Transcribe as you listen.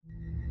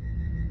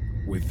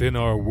Within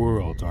our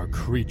world are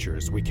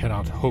creatures we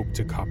cannot hope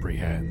to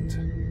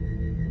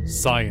comprehend.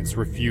 Science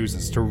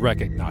refuses to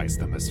recognize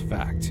them as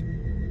fact,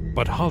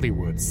 but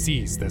Hollywood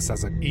sees this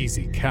as an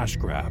easy cash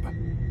grab.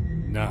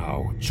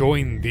 Now,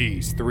 join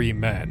these three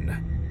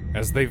men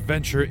as they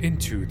venture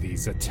into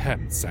these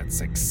attempts at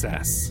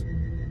success.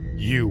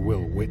 You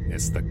will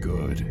witness the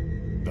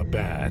good, the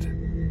bad,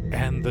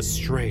 and the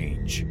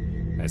strange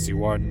as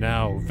you are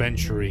now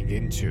venturing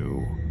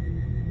into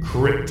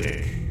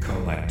Cryptic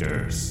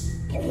Collectors.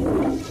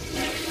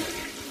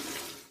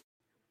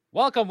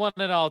 Welcome, one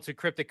and all, to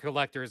Cryptic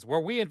Collectors, where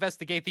we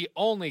investigate the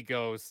only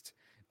ghost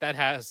that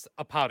has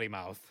a pouty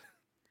mouth.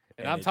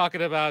 And I'm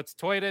talking about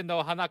Toire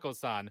no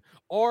Hanako-san,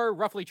 or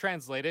roughly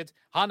translated,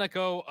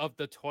 Hanako of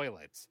the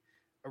Toilet,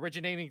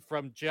 originating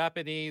from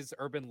Japanese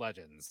urban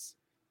legends.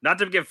 Not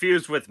to be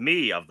confused with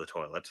me of the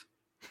toilet.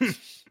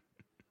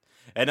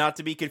 And not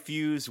to be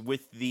confused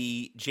with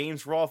the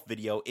James Rolfe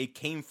video, it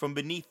came from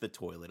beneath the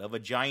toilet of a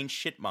giant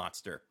shit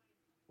monster.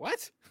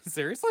 What?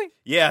 Seriously?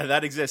 Yeah,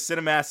 that exists.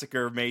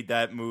 Cinemassacre made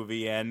that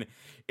movie, and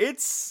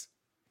it's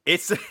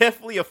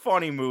definitely a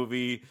funny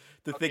movie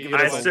to think of it.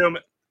 I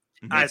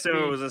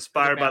assume it was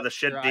inspired by the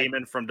shit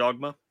demon from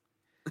Dogma.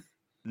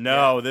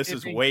 No, this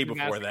is way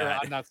before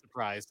that. I'm not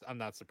surprised.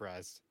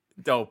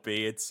 Don't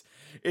be.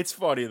 It's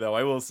funny though.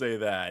 I will say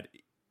that,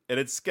 and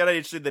it's kind of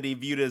interesting that he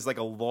viewed it as like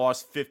a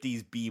lost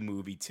 '50s B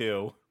movie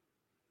too.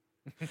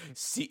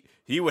 See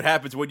what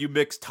happens when you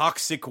mix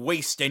toxic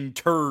waste and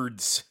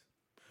turds.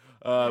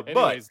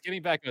 Anyways,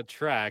 getting back on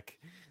track.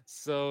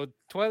 So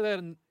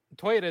Toire no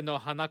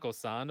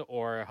Hanako-san,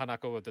 or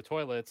Hanako of the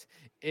Toilet,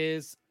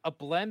 is a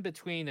blend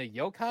between a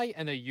yokai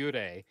and a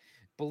yurei,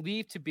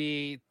 believed to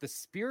be the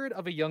spirit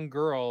of a young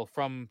girl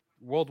from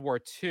World War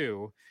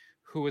II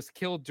who was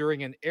killed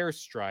during an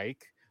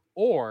airstrike,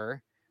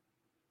 or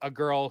a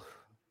girl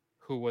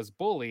who was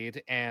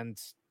bullied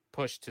and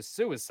pushed to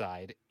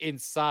suicide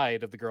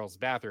inside of the girl's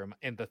bathroom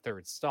in the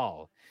third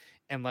stall.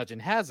 And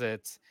legend has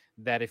it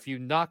that if you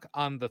knock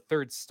on the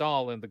third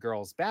stall in the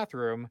girl's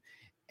bathroom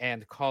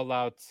and call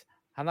out,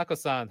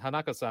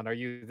 Hanako-san, are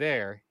you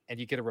there? And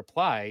you get a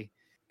reply.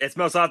 It's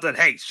most often,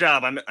 hey, shut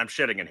up, I'm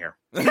shitting in here.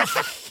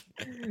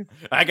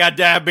 I got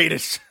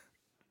diabetes.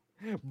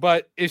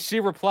 But if she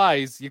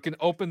replies, you can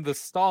open the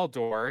stall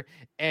door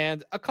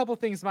and a couple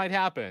things might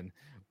happen.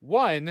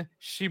 One,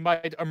 she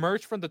might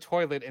emerge from the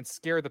toilet and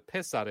scare the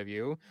piss out of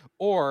you,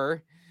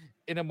 or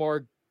in a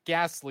more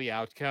ghastly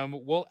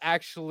outcome, will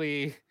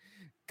actually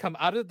come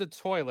out of the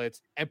toilet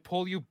and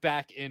pull you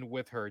back in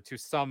with her to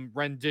some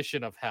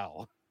rendition of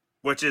hell.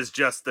 Which is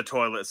just the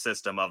toilet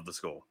system of the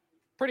school.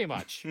 Pretty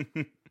much.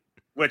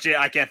 Which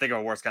I can't think of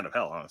a worse kind of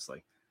hell,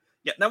 honestly.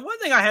 Yeah, now one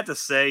thing I have to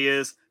say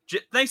is,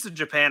 thanks to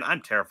Japan,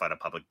 I'm terrified of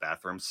public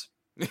bathrooms.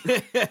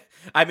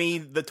 I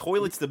mean, the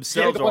toilets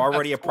themselves are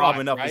already a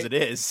problem enough as it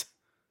is.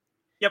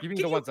 Yep. You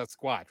mean the ones that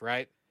squat,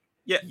 right?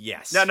 Yeah.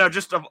 Yes. No,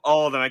 just of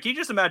all of them. Can you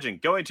just imagine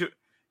going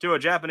to a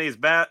Japanese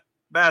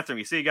bathroom?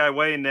 You see a guy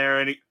waiting there,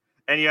 and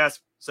you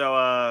ask,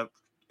 so,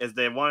 is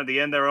the one at the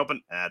end there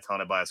open? It's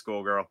haunted by a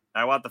schoolgirl.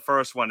 I want the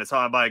first one. It's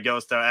haunted by a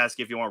ghost. I'll ask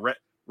you if you want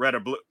red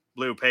or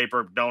blue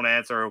paper. Don't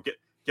answer. Or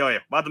kill you.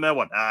 Want the middle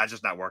one? It's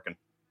just not working.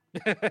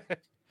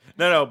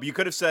 No, but you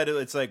could have said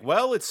it's like,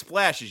 well, it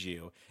splashes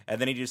you.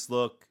 And then he just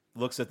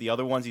looks at the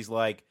other ones. He's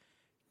like,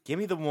 give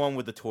me the one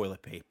with the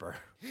toilet paper.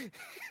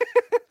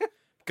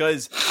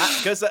 Because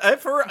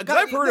I've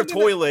heard of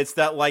toilets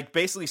that like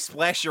basically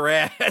splash your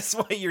ass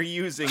while you're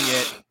using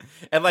it,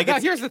 and like.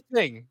 Now, here's the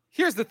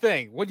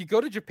thing. When you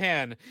go to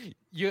Japan,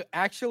 you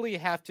actually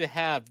have to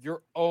have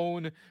your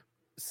own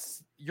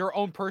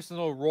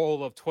personal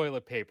roll of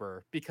toilet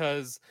paper,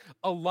 because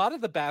a lot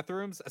of the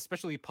bathrooms,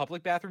 especially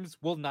public bathrooms,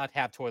 will not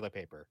have toilet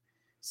paper.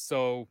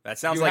 So that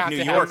sounds like New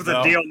York. It was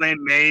a deal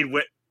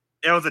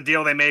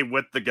they made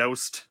with the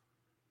ghost.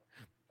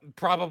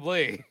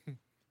 Probably.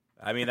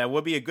 I mean, that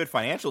would be a good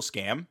financial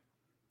scam.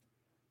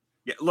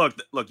 Yeah, look.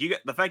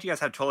 The fact you guys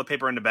have toilet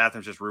paper in the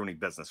bathroom is just ruining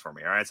business for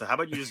me. All right, so how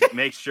about you just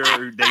make sure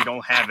they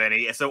don't have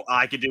any, so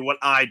I can do what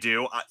I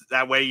do.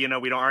 That way,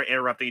 we aren't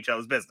interrupting each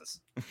other's business.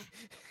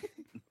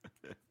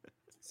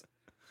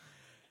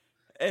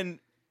 And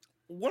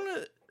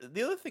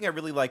the other thing I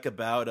really like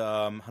about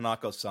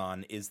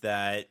Hanako-san is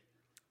that,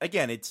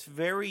 again, it's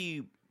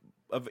very,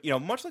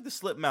 much like the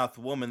Slipmouth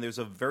Woman. There's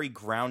a very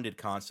grounded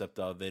concept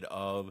of it,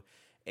 of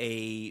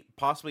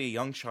possibly a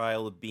young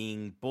child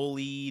being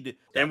bullied,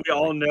 and we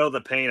all know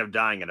the pain of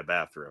dying in a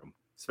bathroom,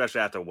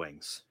 especially after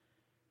wings.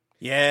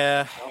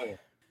 Yeah.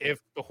 If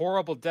the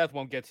horrible death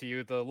won't get to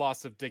you, the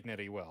loss of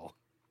dignity will.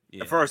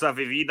 Yeah. First off,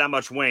 if you eat that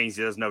much wings,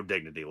 there's no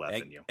dignity left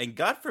in you. And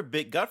God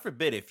forbid,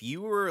 if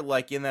you were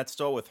like in that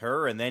stall with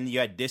her and then you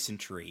had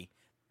dysentery.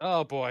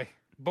 Oh boy.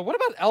 But what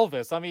about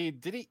Elvis? I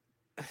mean,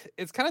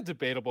 it's kind of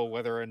debatable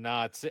whether or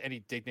not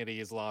any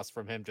dignity is lost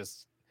from him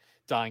just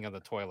dying on the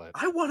toilet.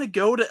 I want to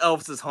go to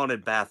Elvis's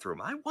haunted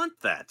bathroom. I want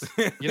that.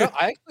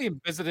 I actually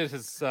visited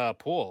his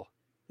pool.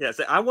 Yeah,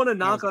 so I want to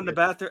knock on the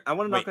bathroom. I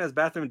want to knock on his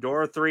bathroom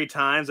door 3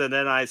 times, and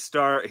then I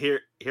start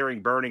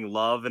hearing burning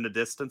love in the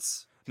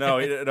distance. No,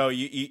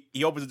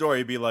 he opens the door.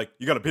 He'd be like,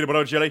 "You got a peanut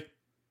butter jelly?"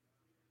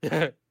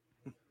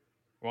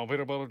 Want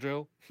peanut butter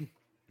jelly?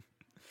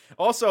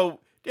 Also,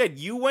 Dad,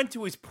 you went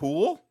to his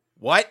pool?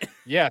 What?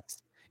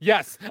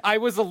 Yes. I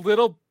was a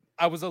little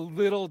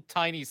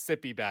tiny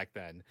sippy back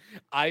then.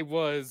 He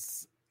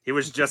was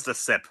just a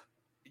sip.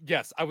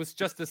 Yes, I was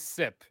just a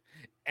sip.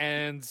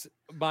 And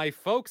my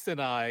folks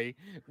and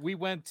we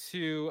went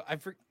to, I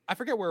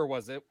forget where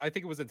was it. I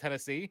think it was in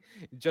Tennessee,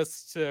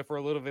 just for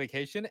a little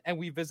vacation. And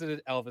we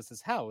visited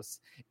Elvis's house.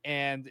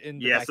 And in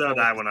the so did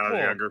I when I was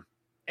younger.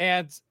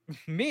 And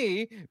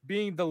me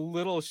being the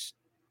little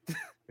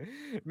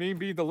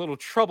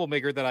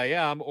troublemaker that I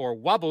am, or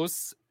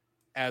łobuz,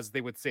 as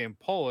they would say in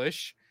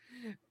Polish,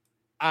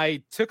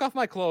 I took off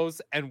my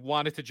clothes and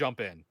wanted to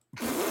jump in.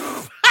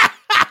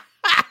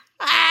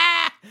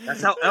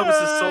 That's how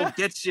Elvis's soul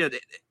gets you.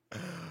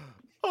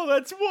 Oh,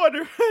 that's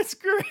wonderful. That's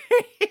great.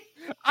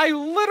 I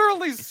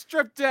literally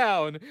stripped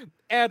down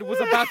and was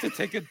about to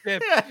take a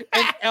dip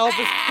in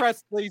Elvis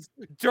Presley's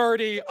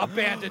dirty,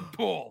 abandoned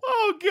pool.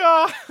 Oh,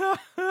 God.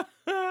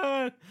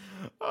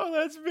 Oh,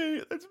 that's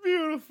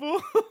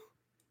beautiful.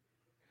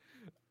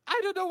 I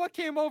don't know what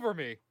came over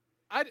me.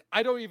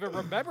 I don't even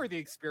remember the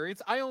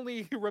experience. I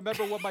only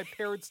remember what my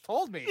parents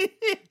told me.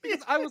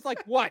 Because I was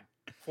like, what,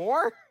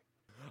 4?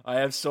 I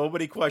have so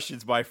many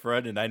questions, my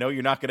friend, and I know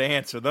you're not going to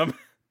answer them.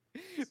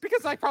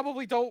 Because I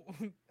probably don't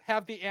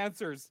have the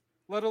answers,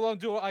 let alone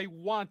do I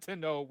want to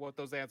know what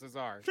those answers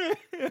are.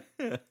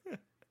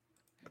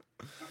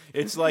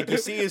 It's like you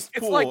see his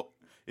pool.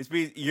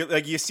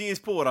 You see his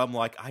pool, and I'm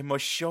like, I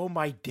must show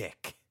my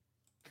dick.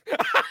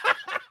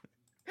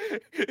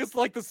 It's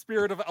like the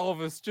spirit of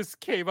Elvis just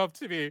came up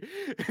to me,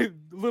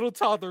 little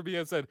toddler me,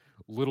 and said,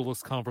 "Little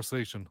less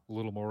conversation, a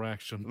little more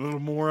action." A little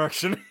more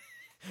action.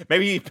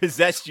 Maybe he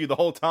possessed you the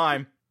whole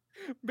time.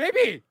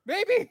 Maybe.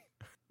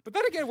 But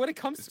then again, when it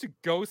comes to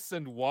ghosts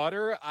and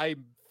water,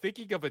 I'm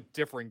thinking of a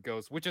different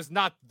ghost, which is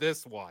not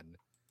this one.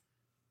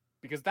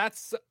 Because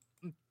that's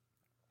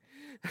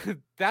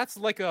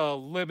like a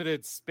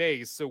limited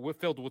space, so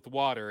filled with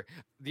water.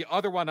 The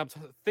other one I'm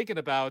thinking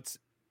about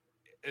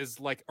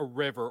is like a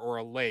river or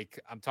a lake.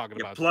 I'm talking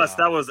about. Plus,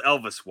 that was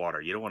Elvis water.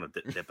 You don't want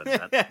to dip in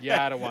that.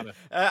 Yeah, I don't want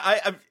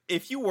to.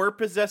 If you were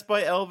possessed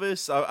by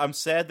Elvis, I'm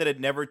sad that it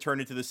never turned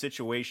into the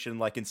situation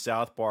like in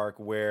South Park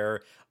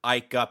where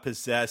Ike got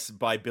possessed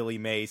by Billy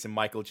Mays and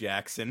Michael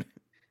Jackson.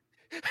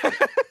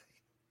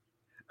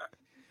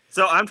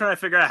 So I'm trying to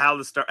figure out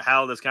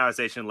how this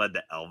conversation led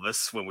to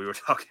Elvis when we were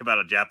talking about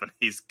a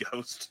Japanese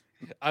ghost.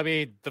 I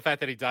mean, the fact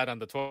that he died on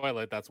the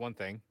toilet, that's one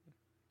thing.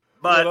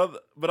 But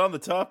on the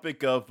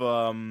topic of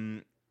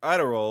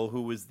Adderall,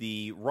 who was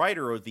the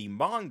writer of the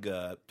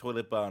manga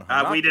Toilet Bound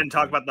Hanako-Kun, we didn't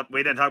talk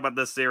about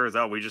this series.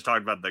 Oh, we just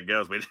talked about the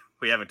ghost.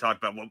 We haven't talked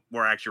about what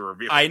we're actually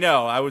reviewing. I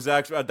know.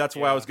 That's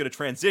why I was going to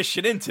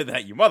transition into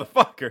that, you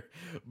motherfucker.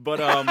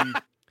 But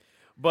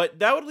but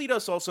that would lead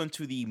us also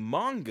into the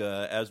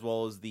manga as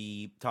well as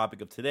the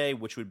topic of today,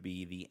 which would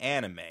be the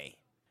anime.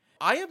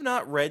 I have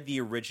not read the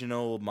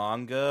original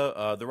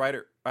manga. The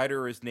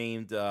writer is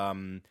named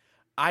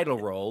Idle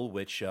Roll,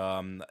 which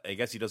I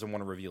guess he doesn't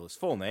want to reveal his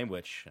full name,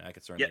 which I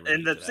could certainly. Yeah,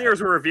 and the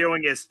series we're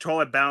reviewing is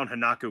Toilet Bound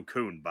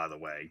Hanako-Kun, by the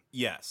way.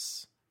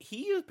 Yes,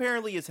 he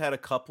apparently has had a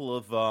couple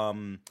of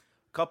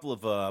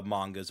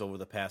mangas over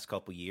the past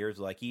couple years.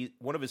 Like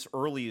one of his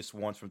earliest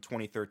ones from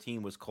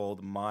 2013 was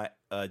called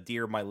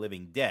Dear My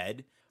Living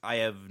Dead. I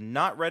have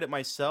not read it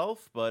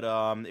myself, but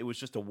it was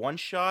just a one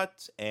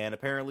shot, and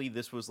apparently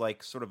this was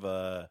like sort of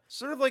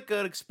like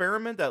an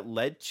experiment that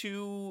led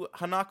to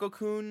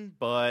Hanako-Kun,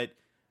 but.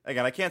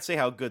 Again, I can't say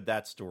how good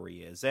that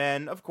story is.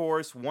 And, of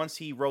course, once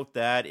he wrote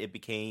that, it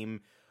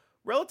became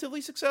relatively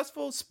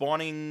successful,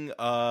 spawning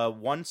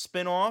one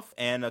spin-off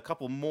and a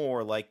couple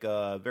more,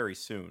 very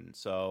soon.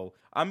 So,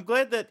 I'm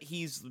glad that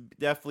he's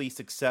definitely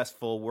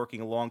successful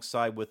working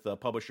alongside with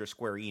publisher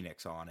Square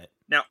Enix on it.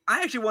 Now,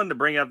 I actually wanted to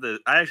bring up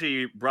I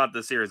actually brought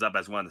this series up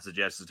as one of the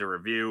suggestions to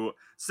review,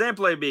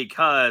 simply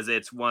because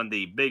it's one of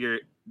the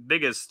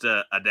biggest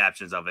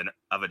adaptations of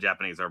a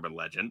Japanese urban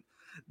legend.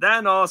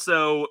 Then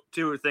also,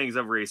 two things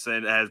of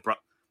recent has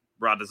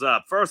brought this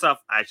up. First off,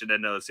 I actually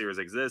didn't know the series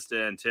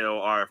existed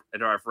until our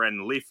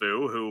friend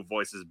Lifu, who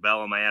voices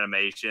Belle in my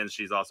animations.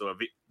 She's also a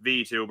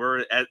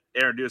VTuber,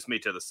 introduced me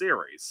to the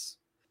series.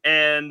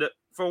 And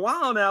for a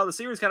while now, the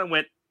series kind of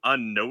went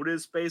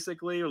unnoticed,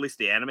 basically, or at least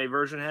the anime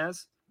version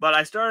has. But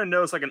I started to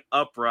notice like an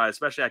uprise,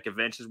 especially at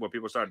conventions where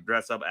people started to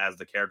dress up as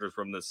the characters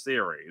from the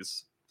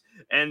series.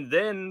 And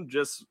then,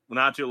 just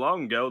not too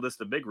long ago, this is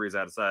the big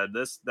reason I decided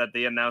this, that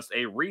they announced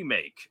a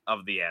remake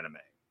of the anime.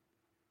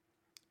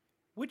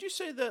 Would you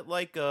say that,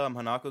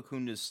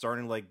 Hanako-Kun is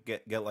starting to,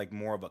 get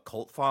more of a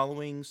cult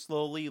following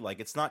slowly?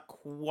 Like, it's not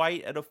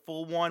quite at a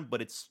full one,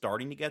 but it's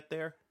starting to get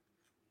there?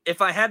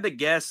 If I had to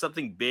guess,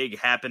 something big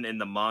happened in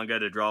the manga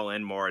to draw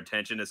in more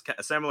attention.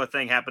 A similar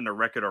thing happened to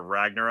Record of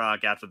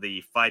Ragnarok after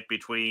the fight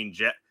between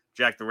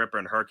Jack the Ripper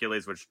and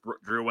Hercules, which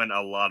drew in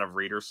a lot of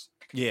readers.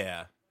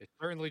 Yeah. It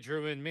certainly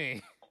drew in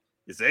me.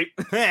 You see?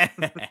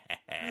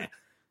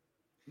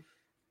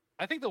 I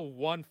I think the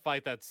one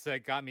fight that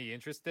got me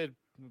interested,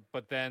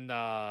 but then,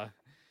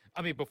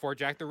 before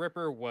Jack the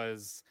Ripper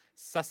was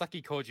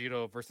Sasaki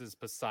Kojiro versus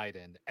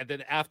Poseidon. And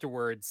then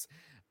afterwards,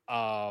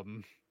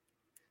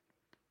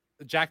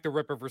 Jack the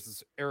Ripper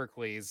versus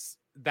Heracles,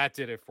 that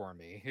did it for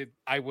me.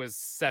 I was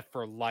set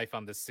for life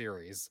on this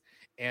series.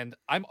 And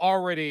I'm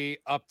already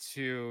up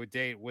to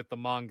date with the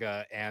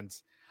manga, and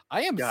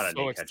I am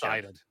so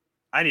excited.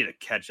 I need to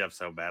catch up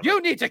so badly.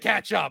 You need to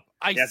catch up.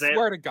 I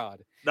swear to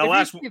God. The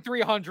last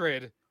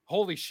 300,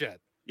 holy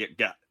shit.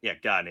 God,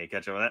 I need to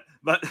catch up with that.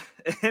 But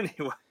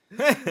anyway,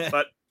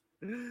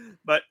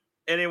 but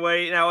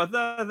anyway, now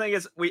the thing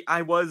is,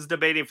 I was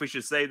debating if we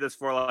should say this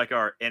for like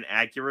our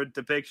inaccurate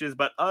depictions,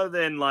 but other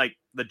than like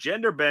the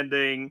gender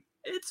bending,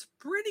 it's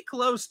pretty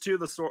close to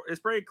the story. It's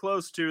pretty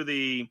close to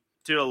the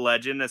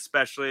legend,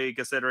 especially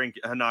considering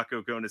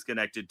Hanako-Kun is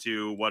connected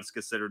to what's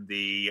considered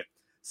the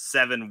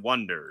 7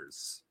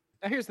 wonders.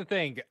 Now, here's the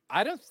thing.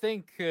 I don't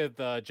think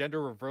the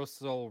gender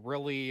reversal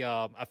really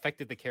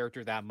affected the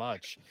character that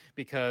much,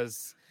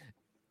 because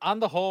on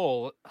the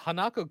whole,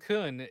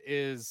 Hanako-Kun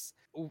is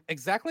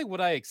exactly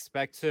what I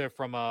expect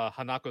from a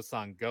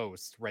Hanako-san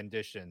Ghost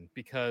rendition,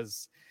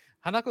 because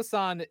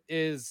Hanako-san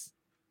is,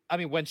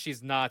 when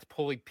she's not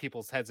pulling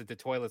people's heads into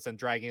toilets and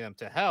dragging them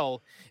to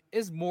hell,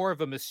 is more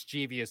of a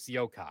mischievous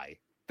yokai.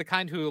 The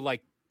kind who,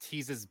 like,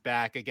 teases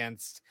back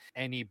against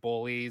any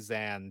bullies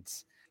and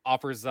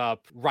offers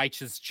up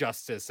righteous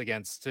justice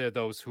against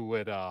those who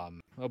would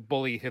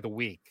bully the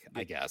weak,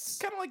 I guess.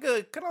 Kind of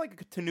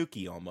like a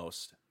tanuki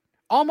almost.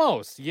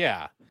 Almost,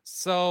 yeah.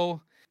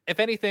 So,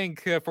 if anything,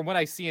 from what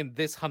I see in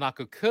this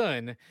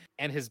Hanako-Kun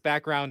and his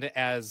background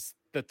as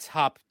the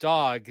top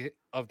dog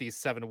of these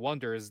 7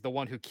 wonders, the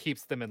one who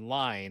kees them in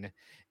line,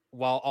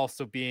 while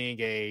also being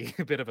a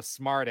bit of a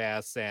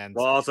smartass and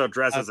also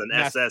dressed as an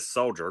SS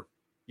soldier.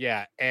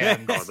 Yeah,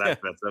 and that's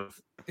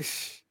offensive.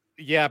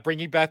 Yeah,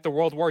 bringing back the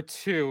World War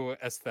II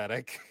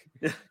aesthetic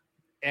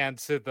and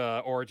to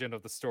the origin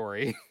of the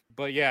story.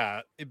 But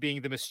yeah,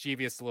 being the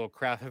mischievous little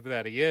crap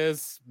that he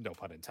is, no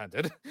pun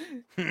intended.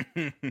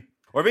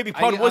 Or maybe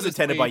pun was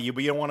intended by you,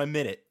 but you don't want to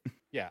admit it.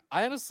 Yeah,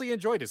 I honestly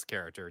enjoyed his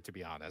character, to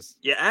be honest.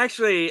 Yeah,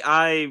 actually,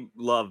 I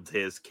loved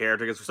his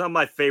character, because some of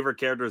my favorite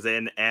characters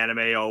in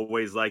anime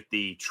always like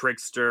the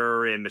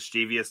trickster and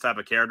mischievous type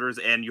of characters,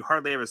 and you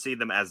hardly ever see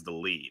them as the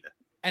lead.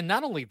 And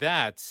not only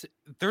that,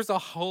 there's a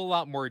whole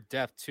lot more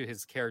depth to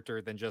his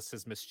character than just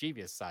his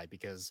mischievous side,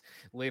 because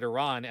later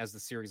on, as the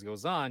series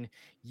goes on,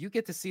 you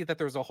get to see that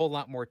there's a whole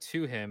lot more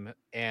to him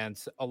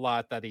and a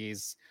lot that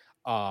he's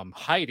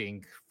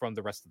hiding from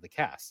the rest of the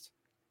cast.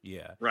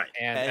 Yeah. Right.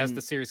 And as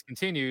the series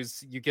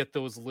continues, you get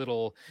those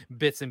little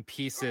bits and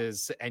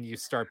pieces and you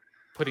start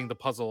putting the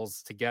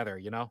puzzles together,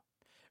 you know?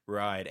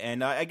 Right.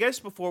 And I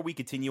guess before we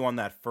continue on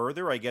that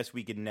further, I guess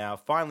we can now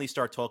finally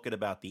start talking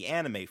about the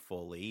anime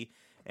fully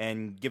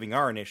and giving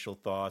our initial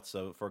thoughts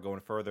for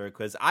going further,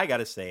 because I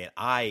gotta say it,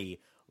 I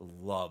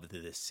loved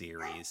this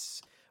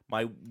series.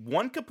 My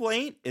one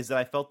complaint is that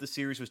I felt the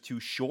series was too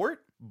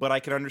short, but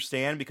I can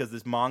understand because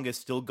this manga is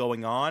still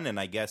going on, and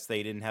I guess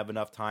they didn't have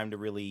enough time to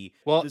really...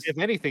 Well, if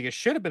anything, it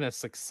should have been a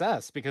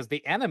success because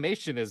the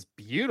animation is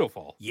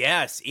beautiful.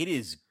 Yes, it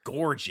is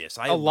gorgeous.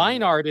 The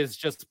line art is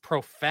just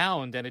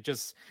profound, and it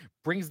just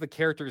brings the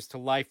characters to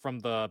life from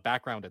the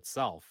background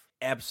itself.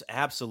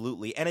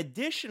 Absolutely. And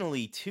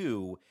additionally,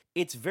 too,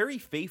 it's very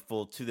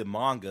faithful to the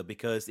manga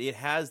because it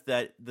has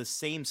the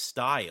same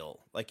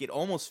style. Like, it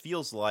almost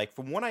feels like,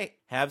 from what I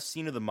have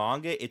seen of the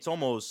manga, it's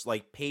almost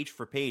like page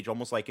for page,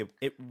 almost like it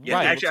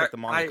looks like the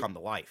manga come to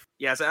life.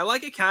 Yes, I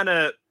like it kind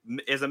of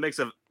is a mix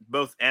of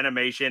both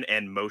animation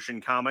and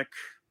motion comic,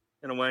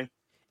 in a way.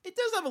 It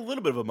does have a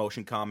little bit of a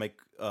motion comic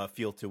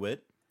feel to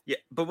it. Yeah,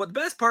 but what the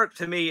best part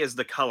to me is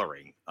the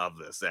coloring of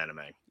this anime.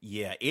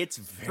 Yeah, it's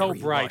very so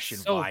bright, lush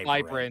and so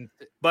vibrant.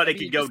 But it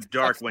can go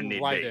dark when need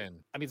be.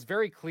 It's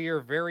very clear,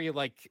 very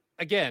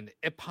again,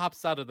 it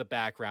pops out of the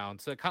background.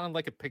 So kind of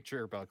like a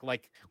picture book,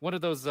 like one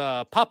of those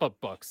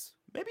pop-up books.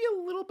 Maybe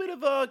a little bit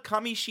of a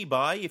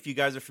Kamishibai, if you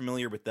guys are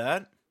familiar with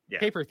that. Yeah.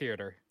 Paper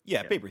theater.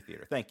 Yeah, paper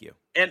theater. Thank you.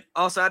 And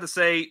also I had to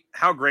say,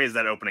 how great is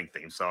that opening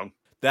theme song?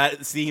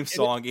 That theme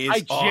song is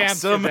awesome. I jammed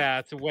to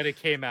that when it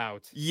came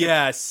out.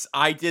 Yes,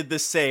 I did the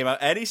same.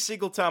 Any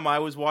single time I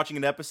was watching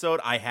an episode,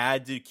 I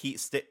had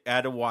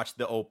to watch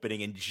the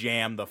opening and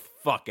jam the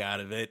fuck out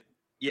of it.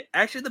 Yeah,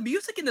 actually, the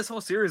music in this whole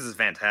series is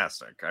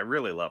fantastic. I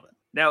really love it.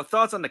 Now,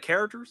 thoughts on the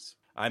characters?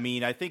 I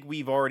mean, I think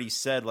we've already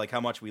said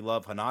how much we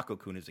love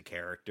Hanako-Kun as a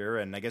character,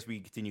 and I guess we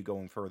continue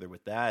going further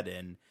with that.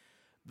 And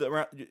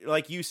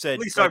like you said,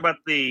 let's talk about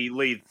the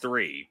lead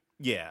 3.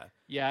 Yeah.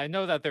 Yeah, I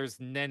know that there's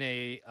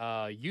Nene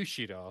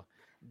Yushiro,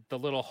 the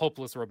little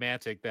hopeless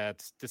romantic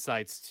that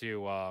decides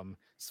to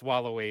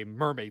swallow a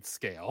mermaid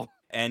scale.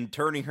 And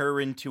turning her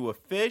into a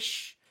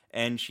fish,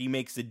 and she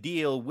makes a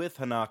deal with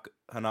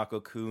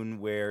Hanako-Kun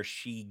where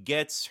she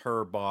gets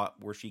her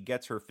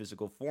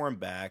physical form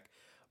back,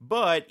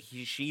 but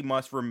she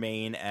must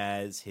remain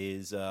as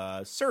his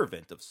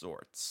servant of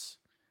sorts.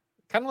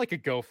 Kind of like a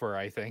gopher,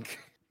 I think.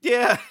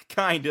 Yeah,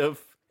 kind of.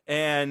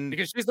 And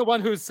because she's the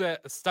one who's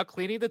stuck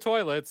cleaning the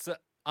toilets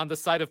on the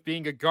side of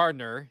being a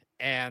gardener,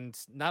 and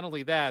not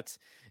only that,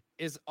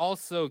 is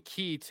also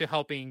key to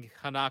helping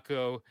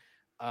Hanako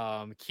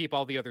keep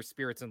all the other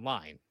spirits in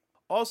line.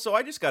 Also,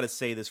 I just got to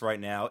say this right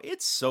now.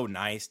 It's so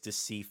nice to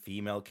see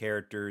female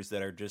characters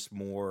that are just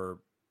more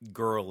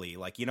girly.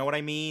 Like, you know what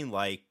I mean?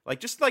 Like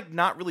just like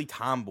not really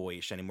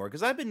tomboyish anymore.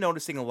 Because I've been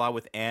noticing a lot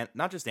with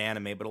not just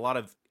anime, but a lot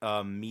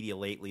of media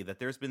lately that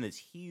there's been this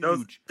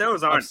huge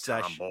those aren't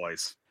obsession.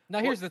 tomboys. Now,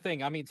 here's the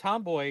thing. I mean,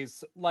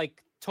 tomboys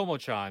like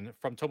Tomo-chan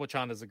from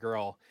Tomo-chan as a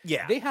Girl,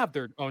 yeah, they have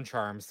their own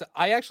charms.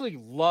 I actually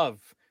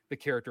love the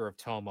character of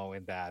Tomo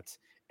in that,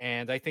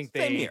 and I think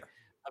Same they here.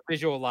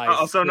 Visualize.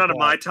 Oh, so none of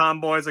my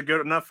tomboys are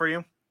good enough for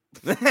you?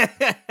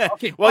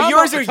 Okay, well,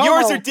 yours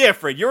are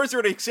different. Yours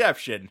are an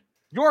exception.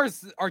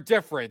 Yours are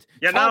different.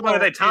 Yeah, not only are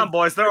they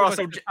tomboys, they're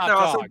also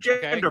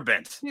gender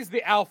bent. She's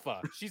the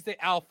alpha. She's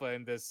the alpha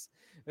in this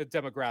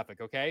demographic,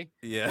 okay?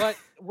 Yeah. But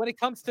when it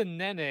comes to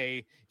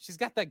Nene, she's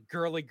got that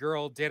girly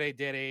girl, dere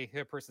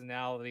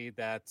personality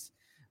that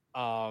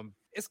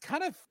is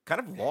kind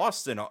of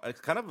lost and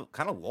kind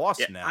of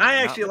lost now.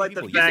 I actually like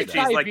the fact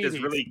she's like this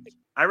really.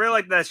 I really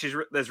like that she's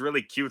this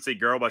really cutesy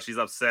girl, but she's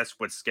obsessed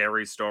with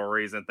scary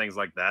stories and things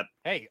like that.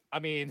 Hey, I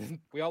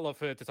mean, we all love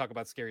to talk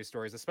about scary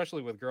stories,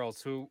 especially with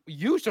girls who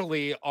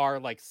usually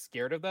are like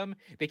scared of them.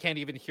 They can't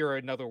even hear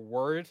another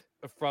word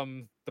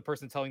from the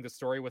person telling the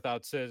story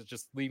without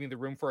just leaving the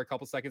room for a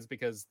couple seconds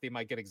because they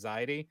might get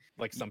anxiety,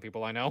 like some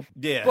people I know.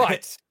 Yeah,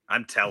 but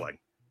I'm telling.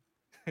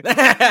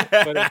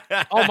 But,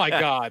 oh my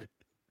god!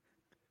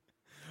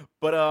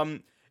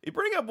 But you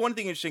bring up one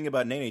thing interesting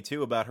about Nene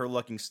too, about her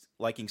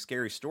liking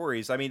scary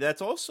stories. I mean, that's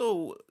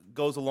also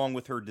goes along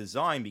with her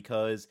design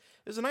because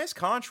there's a nice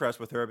contrast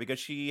with her because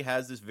she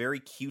has this very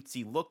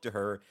cutesy look to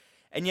her,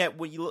 and yet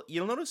when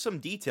you'll notice some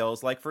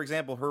details, like for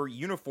example, her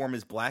uniform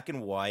is black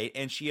and white,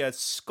 and she has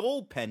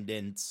skull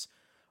pendants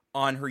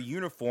on her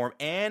uniform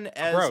and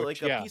as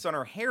like a piece on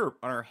her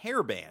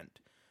hairband.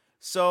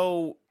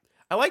 So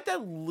I like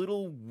that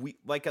little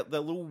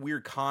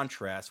weird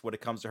contrast when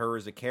it comes to her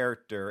as a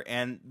character,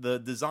 and the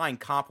design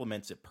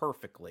complements it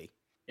perfectly.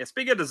 Yeah,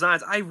 speaking of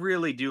designs, I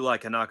really do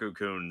like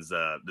Hanako-Kun's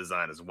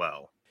design as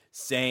well.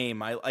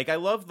 Same. I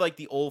love like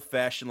the old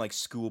fashioned like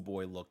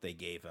schoolboy look they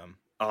gave him.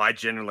 Oh, I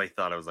genuinely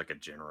thought it was like a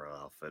general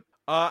outfit.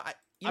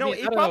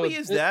 It probably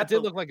is that. It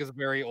did look like it's a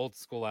very old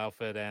school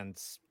outfit,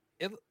 and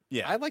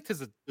I liked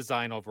his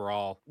design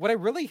overall. What I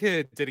really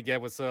didn't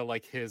get was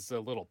like his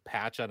little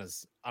patch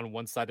on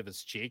one side of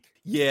his cheek.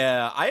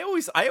 Yeah, I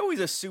always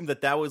assumed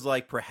that was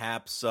like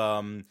perhaps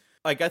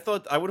like I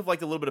thought I would have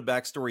liked a little bit of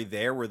backstory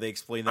there where they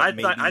explain that.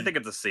 I think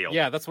it's a seal.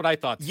 Yeah, that's what I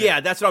thought too. Yeah,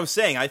 that's what I'm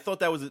saying. I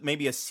thought that was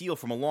maybe a seal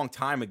from a long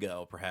time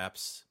ago,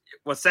 perhaps.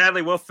 Well,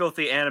 sadly, we're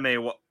filthy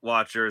anime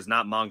watchers,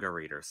 not manga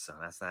readers, so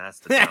that's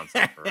the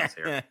downside for us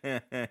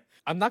here.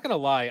 I'm not gonna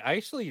lie, I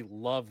actually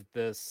love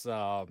this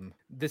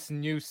this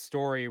new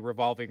story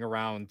revolving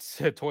around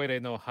Toire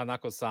no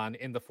Hanako-san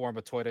in the form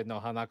of Toire no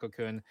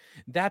Hanako-kun.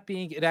 That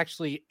being, it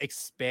actually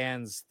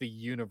expands the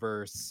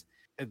universe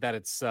that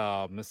it's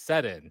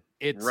set in.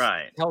 It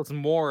tells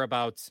more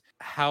about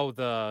how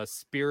the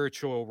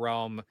spiritual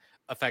realm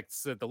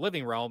affects the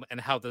living realm and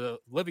how the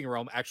living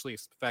realm actually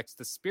affects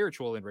the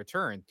spiritual in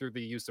return through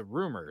the use of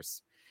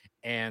rumors.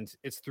 And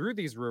it's through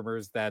these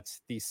rumors that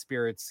these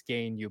spirits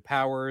gain new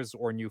powers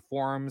or new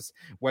forms,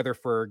 whether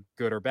for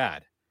good or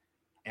bad.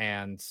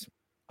 And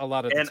a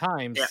lot of the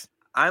times... Yeah,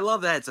 I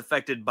love that it's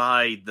affected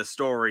by the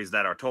stories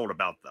that are told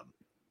about them.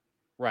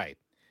 Right.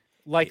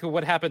 Like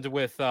what happened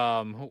with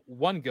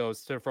one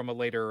ghost from a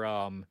later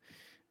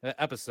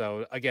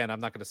episode. Again, I'm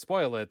not going to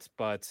spoil it,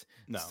 but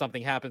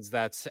something happens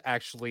that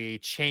actually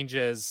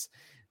changes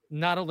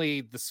not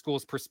only the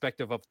school's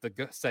perspective of the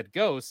said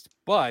ghost,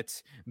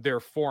 but their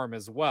form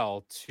as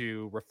well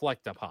to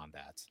reflect upon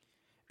that.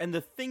 And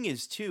the thing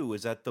is, too,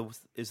 is that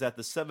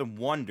the Seven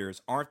Wonders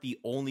aren't the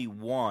only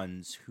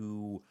ones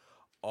who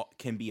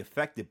can be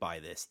affected by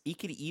this. It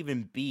could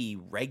even be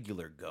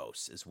regular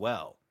ghosts as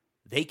well.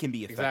 They can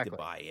be affected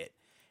by it.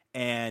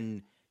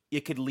 And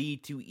it could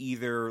lead to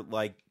either,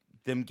 like,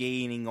 them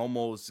gaining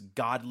almost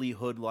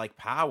godlyhood-like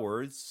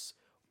powers,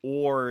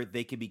 or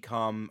they could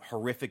become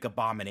horrific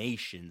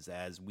abominations,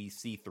 as we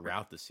see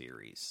throughout the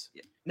series.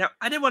 Now,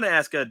 I did want to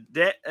ask,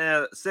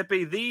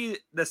 Sippy,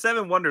 the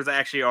Seven Wonders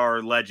actually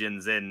are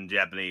legends in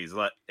Japanese,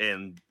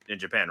 in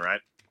Japan,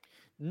 right?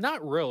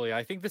 Not really.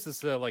 I think this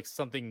is like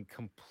something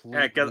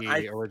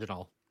completely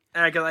original.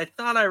 Because I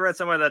thought I read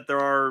somewhere that there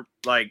are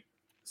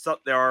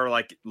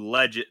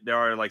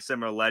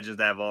similar legends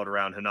that evolved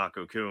around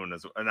Hanako-Kun,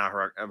 not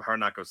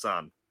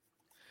Hanako-san.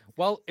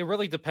 Well, it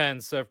really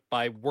depends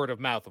by word of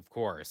mouth, of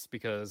course,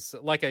 because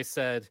like I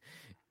said,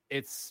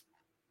 it's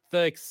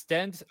the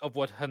extent of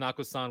what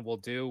Hanako-san will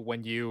do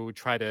when you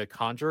try to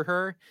conjure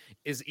her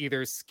is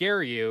either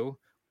scare you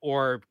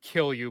or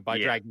kill you by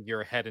dragging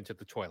your head into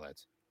the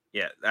toilet.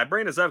 Yeah, I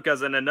bring this up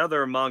because in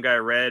another manga I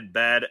read,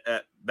 Bad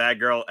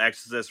Girl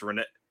Exorcist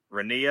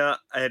Renia,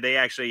 they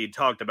actually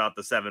talked about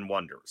the Seven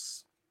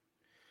Wonders.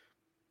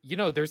 You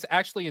know, there's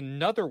actually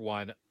another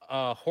one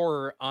a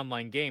horror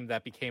online game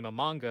that became a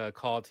manga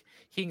called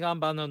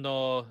Hingambana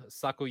no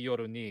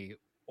Sakuyoru ni,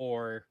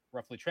 or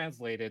roughly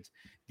translated,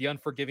 The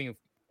Unforgiving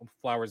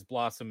Flowers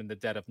Blossom in the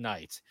Dead of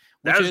Night.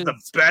 That is the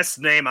best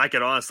name I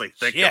could honestly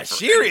think of. Yeah,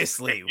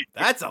 seriously.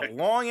 That's a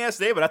long-ass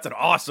name, but that's an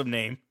awesome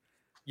name.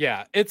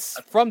 Yeah, it's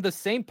from the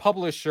same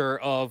publisher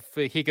of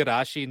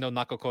Higurashi no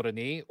Nakokoro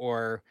ni,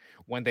 or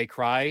When They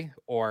Cry,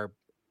 or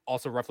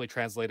also roughly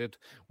translated,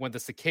 When the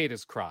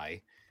Cicadas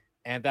Cry.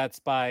 And that's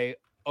by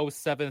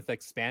 07th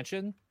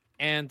Expansion.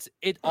 And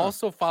it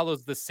also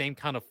follows the same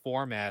kind of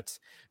format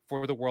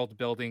for the world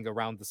building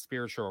around the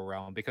spiritual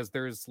realm, because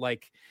there's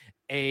like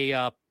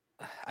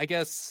I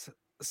guess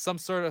some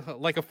sort of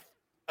like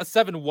a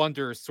seven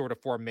wonders sort of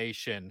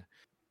formation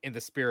in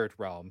the spirit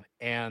realm.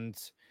 And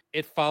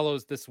it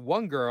follows this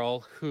one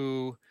girl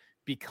who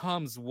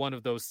becomes one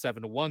of those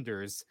seven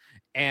wonders.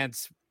 And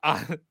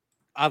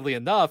oddly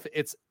enough,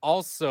 it's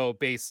also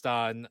based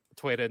on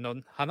Toire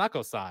no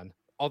Hanako-san.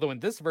 Although in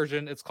this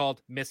version, it's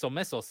called Meso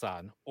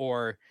Meso-san,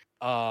 or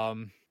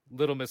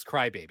Little Miss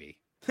Crybaby.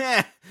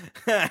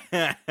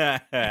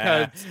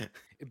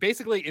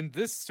 Basically, in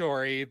this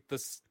story,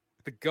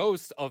 the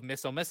ghost of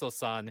Meso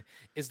Meso-san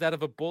is that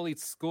of a bullied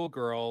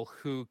schoolgirl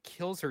who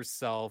kills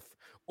herself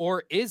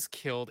or is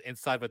killed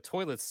inside of a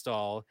toilet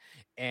stall.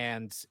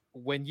 And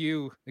when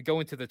you go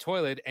into the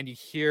toilet and you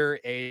hear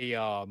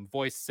a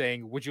voice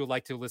saying, "Would you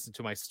like to listen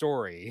to my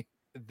story?"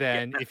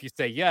 Then if you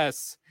say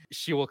yes,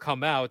 she will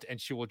come out and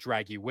she will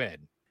drag you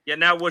in. Yeah,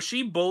 now, was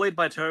she bullied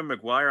by Tobey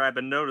Maguire? I've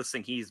been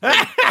noticing he's been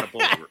kind of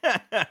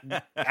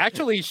bullied.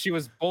 Actually, she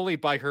was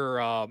bullied by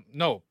her...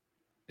 no,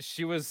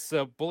 she was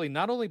bullied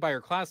not only by her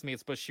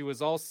classmates, but she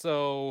was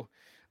also...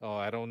 Oh,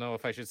 I don't know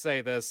if I should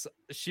say this.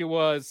 She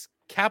was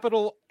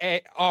capital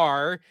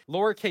R,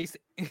 lowercase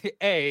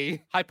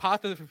a,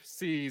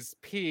 hypotheses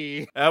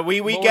P.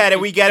 We get it.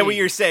 We get what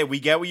you're saying. We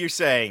get what you're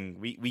saying.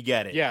 We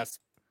get it. Yes,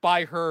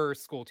 by her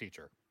school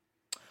teacher.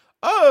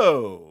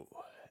 Oh.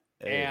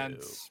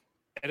 And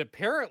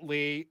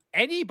apparently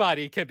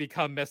anybody can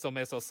become Meso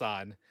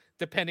Meso-san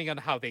depending on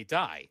how they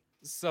die.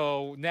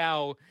 So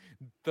now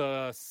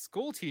the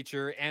school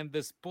teacher and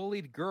this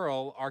bullied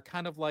girl are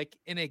kind of like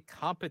in a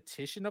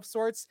competition of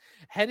sorts,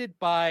 headed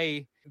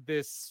by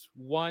this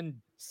one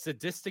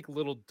sadistic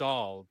little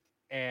doll.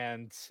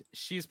 And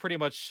she's pretty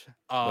much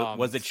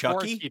was it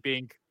Chucky?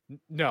 Keeping.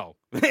 No.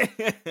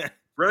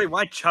 Really,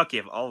 why Chucky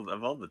of all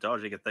the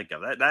dolls you could think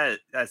of? That's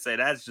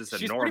just a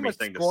normie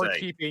thing to say.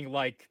 Keeping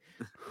like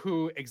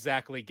who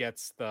exactly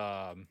gets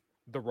the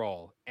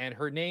role, and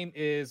her name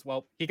is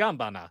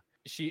Higambana.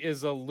 She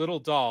is a little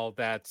doll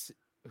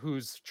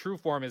whose true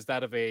form is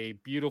that of a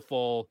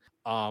beautiful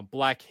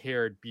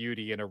black-haired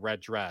beauty in a red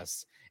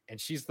dress, and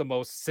she's the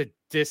most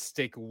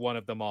sadistic one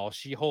of them all.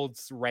 She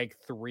holds rank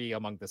 3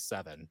 among the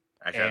 7.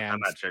 Actually, I'm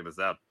not checking this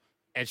out.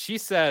 And she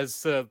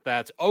says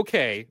that,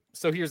 okay,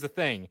 so here's the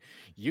thing.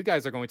 You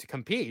guys are going to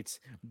compete,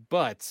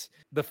 but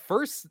the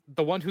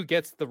one who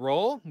gets the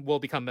role will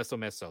become Meso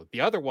Meso.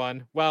 The other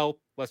one, well,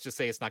 let's just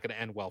say it's not going to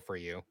end well for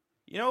you.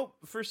 You know,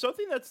 for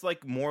something that's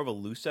like more of a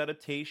loose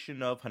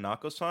adaptation of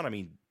Hanako-san, I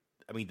mean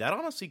that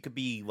honestly could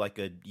be like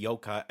a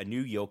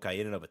new yokai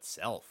in and of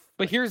itself.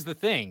 But here's the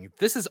thing.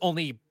 This is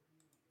only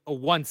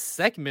one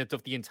segment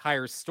of the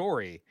entire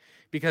story,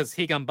 because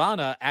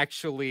Higambana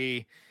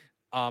actually...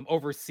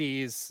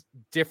 oversees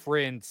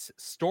different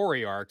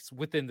story arcs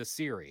within the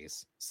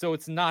series. So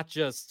it's not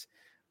just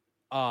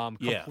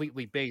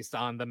completely based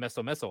on the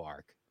Meso Meso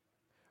arc.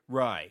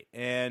 Right.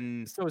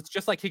 And so it's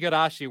just like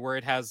Higurashi, where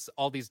it has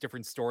all these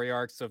different story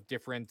arcs of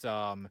different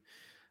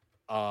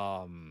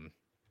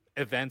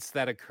events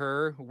that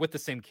occur with the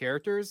same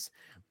characters.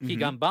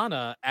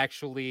 Higambana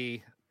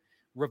actually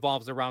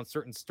revolves around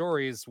certain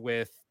stories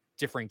with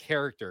different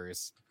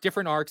characters,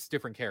 different arcs,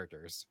 different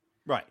characters.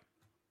 Right.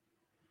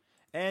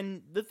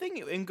 And the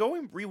thing, and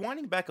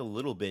rewinding back a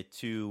little bit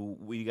to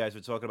when you guys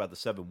were talking about the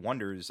 7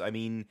 wonders, I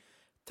mean,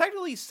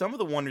 technically some of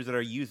the wonders that are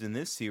used in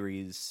this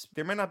series,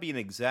 there might not be an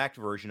exact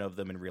version of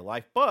them in real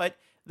life, but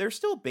they're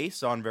still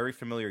based on very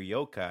familiar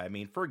yokai. I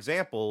mean, for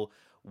example,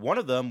 one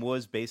of them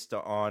was based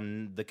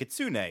on the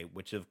Kitsune,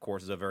 which of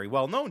course is a very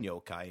well-known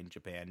yokai in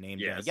Japan,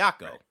 named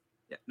Yako. Right.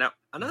 Yeah. Now,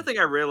 another thing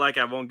I really like,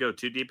 I won't go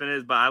too deep in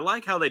it, but I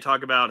like how they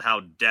talk about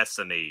how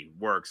destiny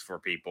works for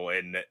people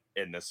in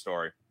this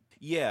story.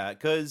 Yeah,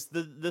 because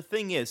the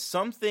thing is,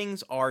 some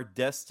things are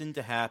destined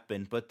to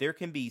happen, but there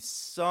can be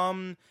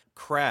some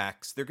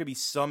cracks, there could be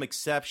some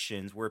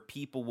exceptions where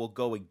people will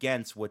go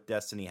against what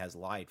destiny has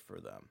lied for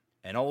them.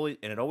 And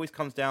it always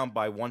comes down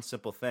by one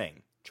simple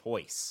thing: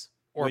 choice.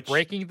 Or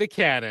breaking the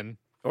canon.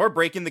 Or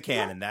breaking the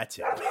canon, that's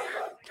it.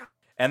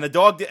 And the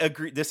dog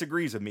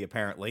disagrees with me,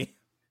 apparently.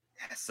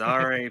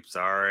 Sorry.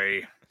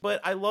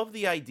 But I love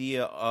the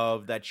idea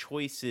of that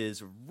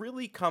choices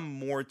really come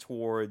more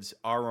towards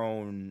our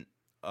own...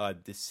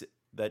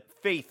 that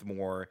faith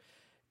more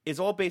is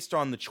all based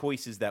on the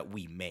choices that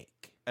we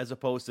make, as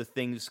opposed to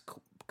things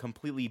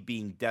completely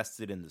being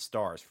destined in the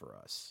stars for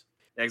us.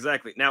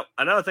 Exactly. Now,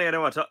 another thing I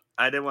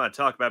didn't want to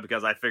talk about,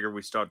 because I figured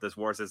we start this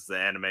war since the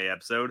anime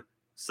episode.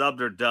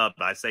 Subbed or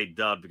dubbed? I say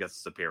dubbed because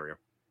it's superior.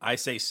 I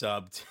say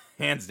subbed,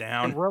 hands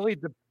down.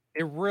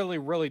 It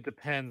really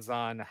depends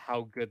on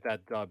how good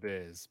that dub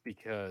is,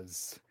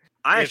 because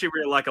I actually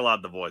really like a lot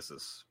of the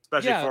voices,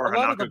 especially for a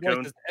lot of the Hanako-Kun.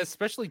 voices,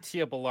 especially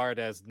Tia Ballard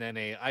as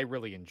Nene, I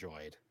really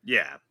enjoyed.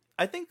 Yeah.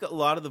 I think a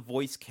lot of the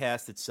voice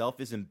cast itself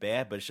isn't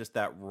bad, but it's just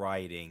that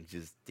writing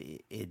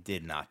it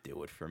did not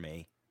do it for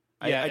me.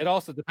 Yeah, it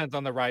also depends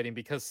on the writing,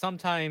 because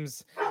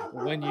sometimes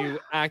when you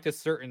act a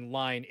certain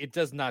line, it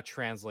does not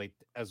translate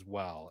as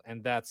well,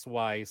 and that's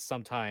why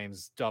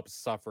sometimes dub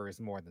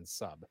suffers more than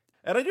sub.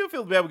 And I do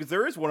feel bad because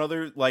there is one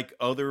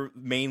other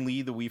main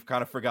lead that we've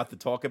kind of forgot to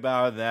talk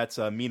about, and that's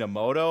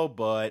Minamoto,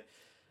 but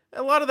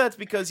a lot of that's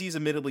because he's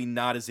admittedly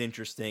not as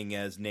interesting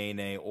as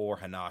Nene or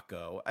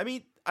Hanako. I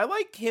mean, I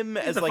like him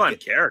as a fun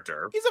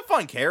character. He's a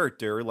fun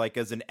character, like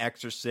as an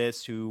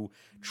exorcist who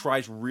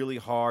tries really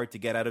hard to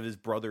get out of his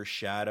brother's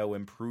shadow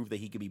and prove that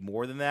he can be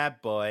more than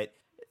that, but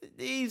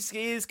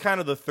he's kind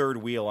of the third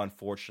wheel,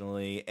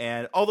 unfortunately.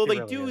 And although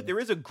there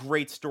is a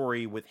great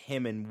story with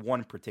him and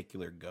one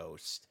particular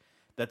ghost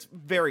that's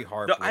very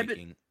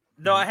heartbreaking.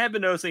 I have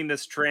been noticing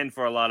this trend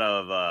for a lot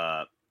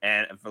of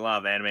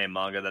anime and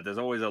manga, that there's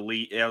always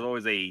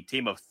a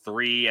team of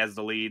 3 as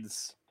the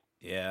leads.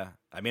 Yeah,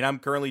 I mean, I'm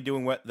currently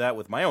doing that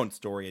with my own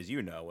story, as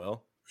you know,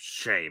 Will.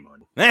 Shame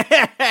on you.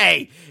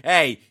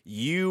 Hey,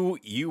 you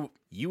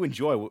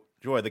enjoy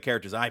the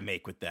characters I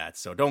make with that,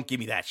 so don't give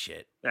me that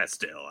shit.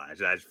 Still,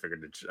 I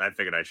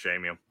figured I'd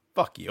shame you.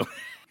 Fuck you.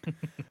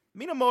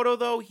 Minamoto,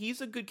 though, he's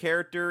a good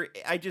character.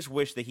 I just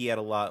wish that he had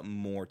a lot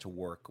more to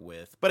work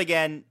with. But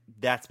again,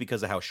 that's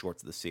because of how short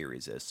the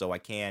series is, so I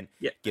can't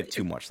give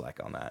too much slack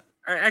on that.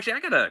 All right, actually, I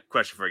got a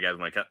question for you guys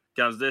when it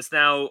comes to this.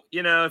 Now,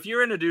 if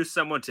you're introduce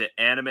someone to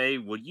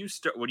anime, would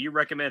you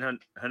recommend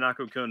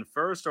Hanako-Kun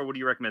first, or would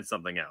you recommend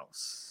something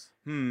else?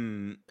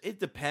 It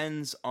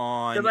depends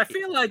on, because I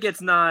feel like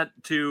it's not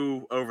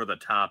too over the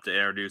top to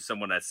introduce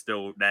someone that's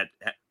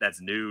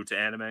new to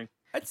anime.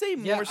 I'd say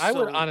more so. I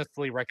would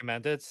honestly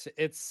recommend it.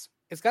 It's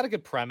got a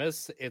good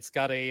premise. It's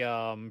got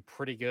a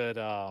pretty good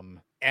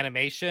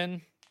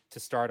animation to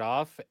start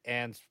off,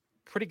 and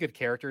pretty good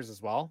characters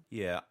as well.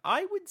 Yeah,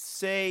 I would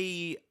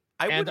say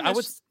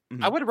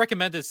I would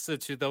recommend this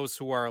to those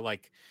who are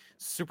like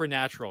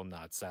supernatural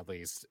nuts, at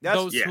least.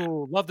 Those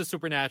who love the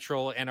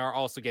supernatural and are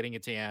also getting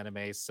into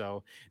anime.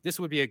 So this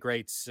would be a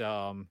great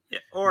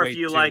or if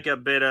you like a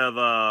bit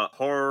of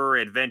horror,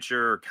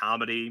 adventure,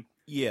 comedy.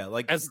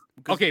 Yeah,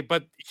 okay,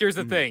 but here's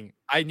the thing.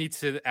 I need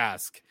to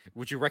ask,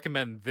 would you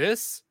recommend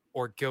this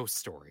or Ghost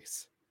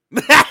Stories?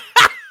 The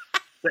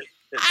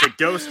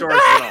Ghost Stories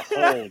is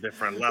a whole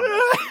different level.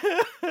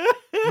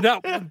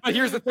 No, but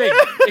here's the thing.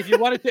 If you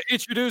wanted to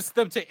introduce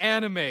them to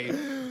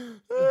anime,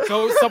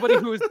 somebody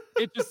who is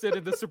interested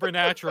in the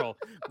supernatural,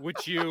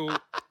 would you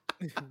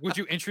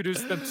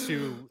introduce them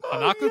to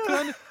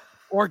Hanako-Kun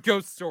or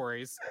Ghost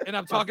Stories? And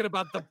I'm talking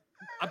about the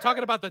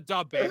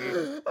dub, baby.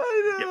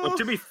 I know. Well,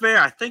 to be fair,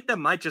 I think that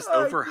might just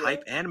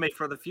overhype anime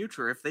for the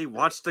future. If they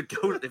watch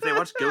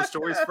Ghost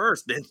Stories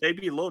first, then they'd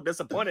be a little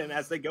disappointed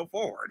as they go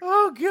forward.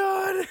 Oh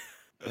God.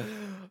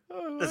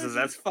 This is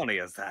as funny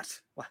as that.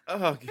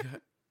 Oh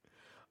God.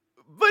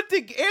 But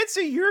to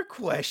answer your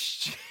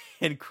question,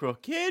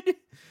 Crooked,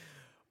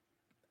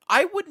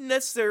 I wouldn't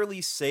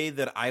necessarily say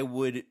that I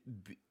would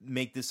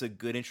make this a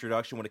good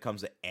introduction when it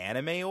comes to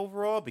anime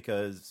overall,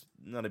 because,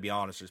 to be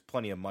honest, there's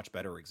plenty of much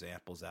better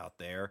examples out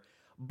there.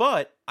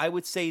 But I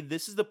would say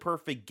this is the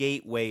perfect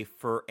gateway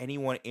for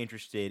anyone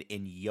interested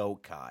in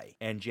yokai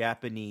and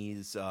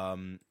Japanese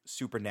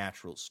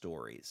supernatural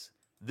stories.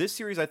 This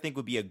series, I think,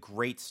 would be a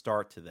great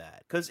start to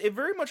that, because it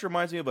very much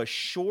reminds me of a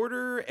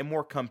shorter and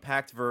more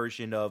compact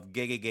version of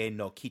Gegege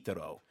no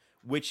Kitaro,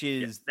 which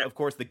is, of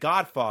course, the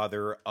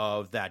godfather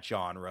of that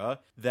genre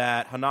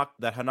that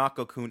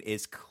Hanako-Kun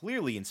is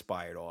clearly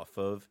inspired off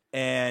of.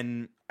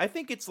 And I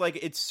think it's like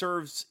it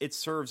serves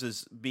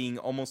as being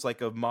almost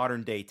like a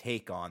modern day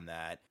take on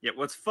that. Yeah,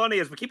 what's funny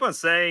is we keep on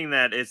saying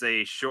that it's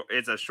a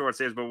short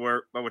series, but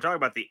we're talking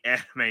about the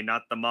anime,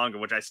 not the manga,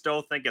 which I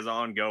still think is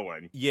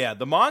ongoing. Yeah,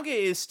 the manga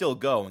is still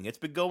going. It's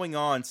been going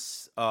on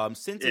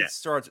since it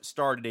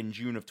started in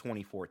June of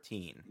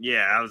 2014.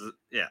 Yeah,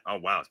 oh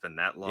wow, it's been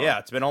that long. Yeah,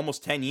 it's been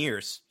almost 10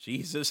 years.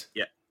 Jesus.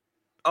 Yeah.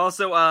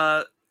 Also,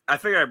 I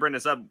figured I'd bring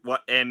this up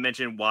and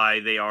mention why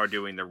they are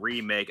doing the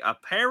remake.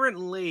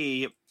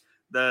 Apparently,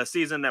 the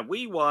season that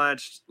we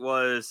watched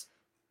was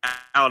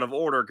out of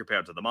order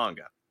compared to the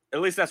manga. At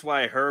least that's what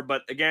I heard.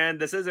 But again,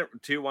 this isn't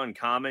too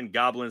uncommon.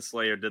 Goblin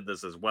Slayer did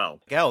this as well.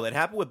 Hell, it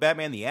happened with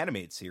Batman the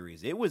Animated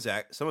Series. It was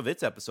some of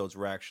its episodes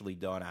were actually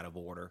done out of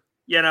order.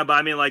 Yeah, no, but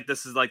I mean, like,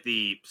 this is like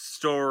the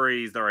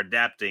stories they're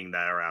adapting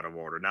that are out of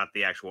order, not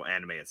the actual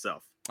anime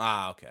itself.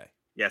 Ah, okay.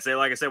 Yeah,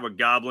 like I said, with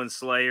Goblin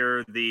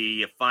Slayer,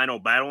 the final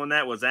battle in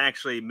that was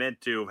actually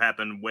meant to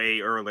happen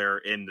way earlier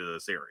into the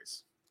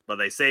series. But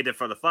they saved it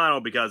for the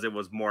final because it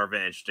was more of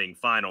an interesting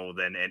final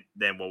than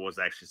what was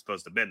actually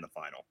supposed to have been the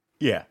final.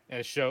 Yeah.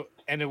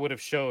 And it would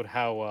have showed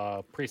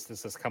how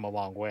Priestess has come a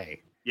long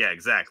way. Yeah,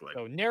 exactly.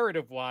 So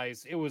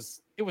narrative-wise, it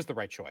was the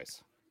right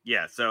choice.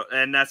 Yeah, so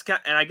and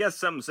I guess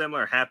something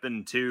similar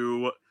happened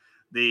to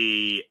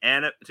the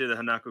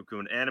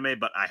Hanako-Kun anime,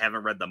 but I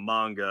haven't read the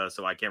manga,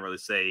 so I can't really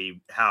say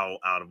how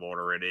out of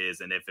order it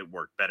is and if it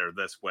worked better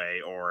this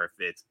way or if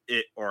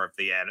if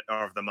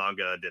the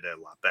manga did it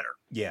a lot better.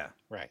 Yeah.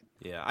 Right.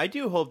 Yeah, I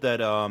do hope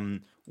that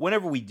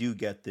whenever we do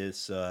get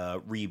this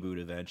reboot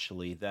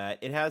eventually, that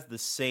it has the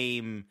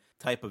same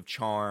type of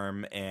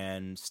charm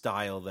and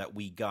style that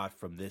we got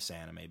from this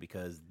anime,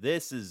 because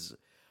this is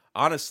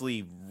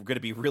honestly going to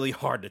be really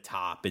hard to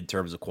top in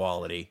terms of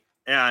quality.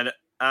 And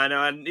I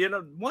know, and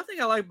one thing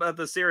I like about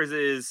the series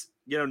is,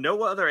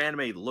 no other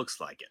anime looks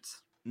like it.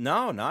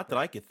 No, not that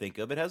I could think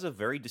of. It has a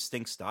very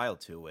distinct style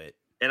to it.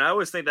 And I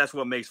always think that's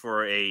what makes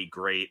for a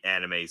great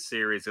anime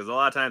series, because a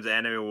lot of times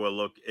anime will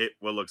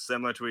look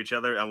similar to each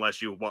other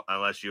unless you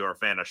are a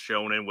fan of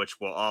shonen,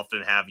 which will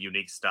often have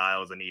unique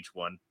styles in each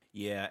one.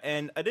 Yeah,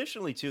 and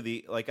additionally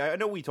to I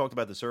know we talked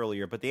about this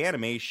earlier, but the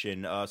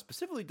animation,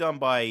 specifically done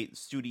by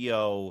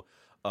Studio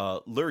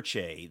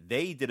Lerche,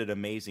 they did an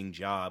amazing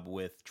job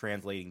with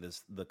translating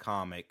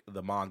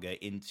the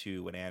manga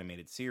into an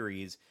animated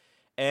series.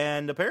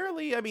 And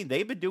apparently, I mean,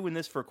 they've been doing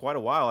this for quite a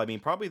while. I mean,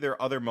 probably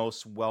their other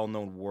most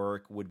well-known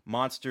work would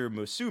Monster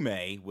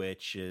Musume,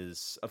 which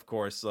is, of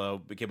course,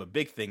 became a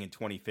big thing in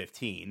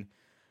 2015.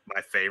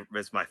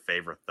 It's my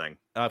favorite thing.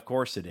 Of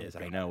course it is.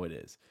 I know it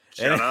is.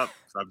 Shut up.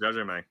 Stop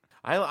judging me.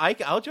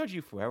 I'll judge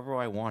you forever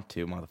I want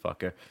to,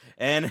 motherfucker.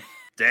 And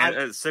Dan,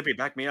 Sippy,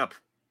 back me up.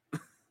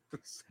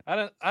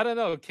 I don't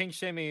know. King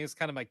shaming is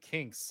kind of my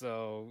kink,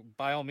 so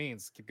by all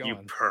means, keep going. You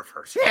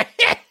pervert.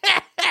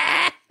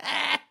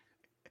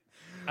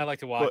 I like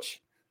to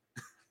watch.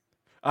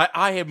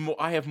 I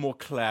have more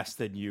class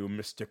than you,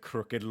 Mr.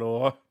 Crooked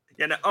Law.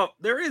 Yeah, no,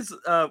 there is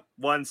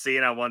one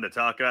scene I wanted to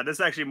talk about. This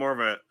is actually more of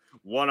a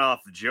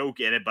one-off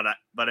joke in it, but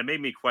it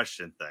made me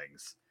question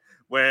things.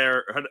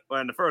 Where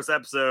in the first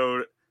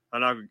episode,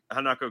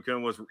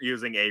 Hanako-Kun was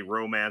using a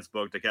romance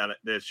book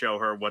to show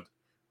her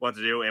what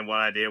to do, and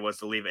one idea was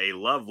to leave a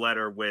love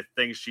letter with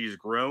things she's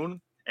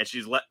grown, and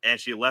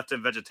she left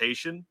in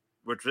vegetation,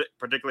 which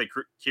particularly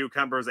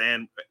cucumbers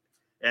and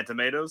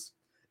tomatoes.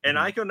 And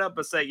I couldn't help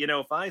but say,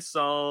 if I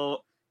saw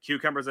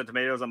cucumbers and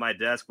tomatoes on my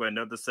desk with a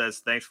note that says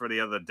 "Thanks for the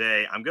other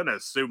day," I'm gonna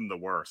assume the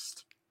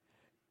worst.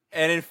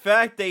 And in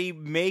fact, they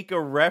make a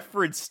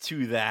reference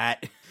to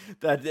that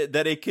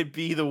it could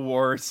be the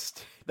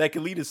worst. That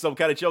could lead to some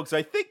kind of joke. So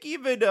I think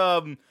even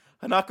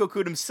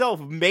Hanako-Kun himself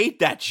made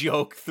that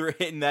joke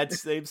in that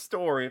same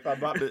story,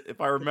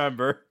 if I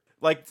remember.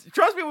 Like,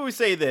 trust me when we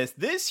say this.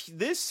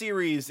 This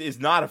series is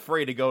not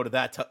afraid to go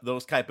to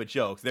those type of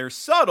jokes. They're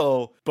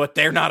subtle, but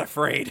they're not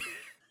afraid.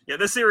 Yeah,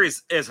 this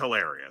series is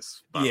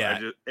hilarious. Yeah,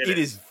 it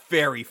is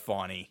very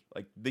funny.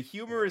 Like, the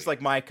humor is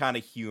like my kind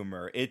of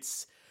humor.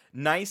 It's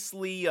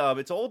nicely,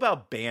 it's all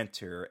about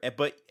banter,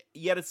 but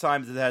yet at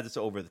times it has its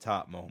over the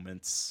top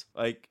moments.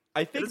 Like,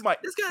 I think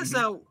it's gonna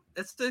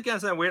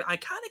sound weird. I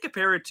kind of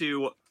compare it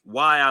to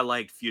why I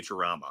liked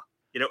Futurama.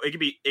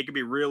 It could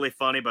be really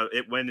funny, but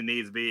when it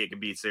needs to be, it can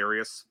be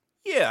serious.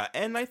 Yeah,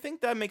 and I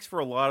think that makes for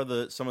a lot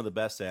of some of the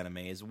best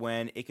animes,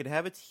 when it could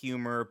have its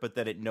humor, but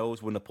that it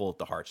knows when to pull at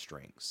the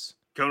heartstrings.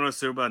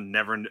 Konosuba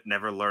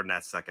never learned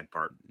that second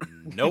part.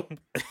 Nope.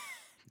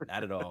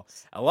 Not at all.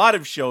 A lot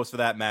of shows, for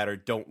that matter,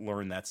 don't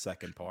learn that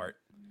second part.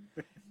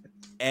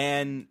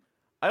 And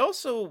I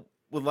also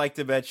would like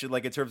to mention,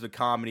 like, in terms of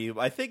comedy,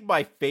 I think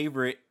my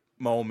favorite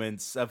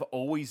moments have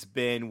always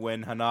been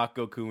when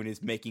Hanako-Kun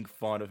is making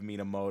fun of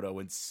Minamoto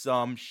in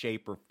some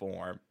shape or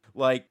form.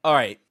 Like, all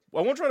right,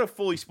 I won't try to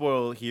fully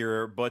spoil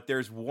here, but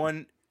there's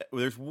one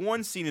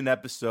scene in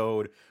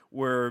episode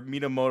where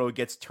Minamoto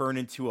gets turned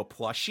into a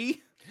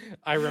plushie.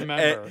 I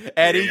remember.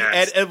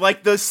 And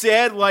like the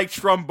sad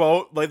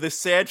trombone, like the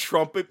sad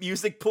trumpet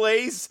music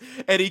plays,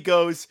 and he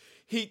goes,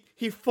 he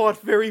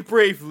fought very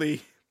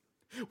bravely.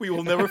 We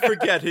will never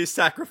forget his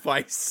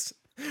sacrifice.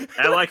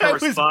 I like her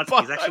response.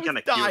 He's actually kind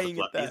of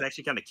cute. He's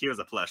actually kind of cute as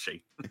a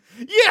plushie.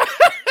 Yeah.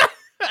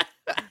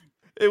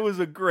 It was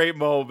a great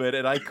moment,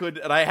 and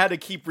I had to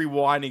keep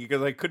rewinding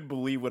because I couldn't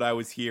believe what I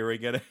was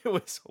hearing, and it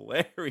was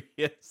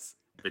hilarious.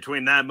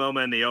 Between that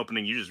moment and the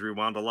opening, you just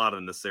rewound a lot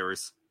in this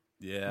series.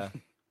 Yeah.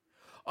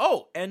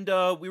 Oh, and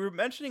we were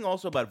mentioning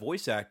also about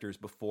voice actors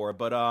before,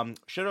 but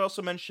should I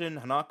also mention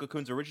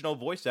Hanako-Kun's original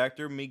voice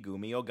actor,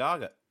 Megumi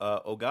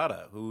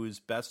Ogata, who's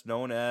best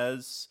known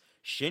as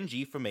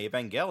Shinji from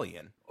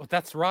Evangelion. Oh,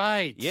 that's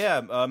right.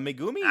 Yeah,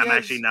 Megumi. I'm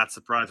actually not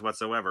surprised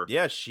whatsoever.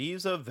 Yeah,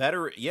 she's a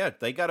veteran. Yeah,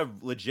 they got a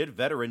legit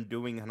veteran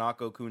doing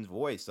Hanako-Kun's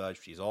voice.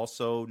 She's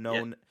also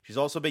known. Yeah. She's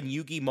also been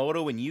Yugi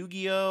Moto in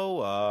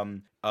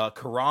Yu-Gi-Oh,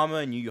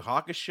 Kurama in Yu Yu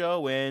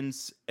Hakusho, and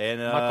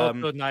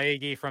Makoto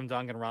Naegi from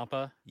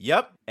Danganronpa.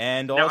 Yep,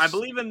 and also I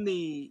believe in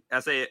the.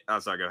 Sorry,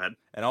 go ahead.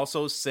 And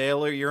also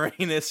Sailor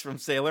Uranus from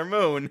Sailor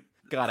Moon.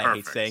 God, I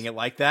hate saying it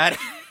like that.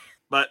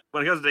 But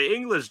when it comes to the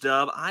English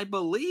dub, I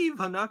believe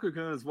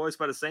Hanako-Kun is voiced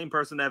by the same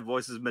person that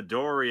voices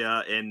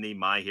Midoriya in the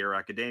My Hero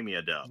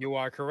Academia dub. You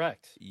are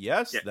correct.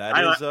 Yes, Yeah, that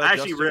is. I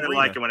actually Justin really Brina.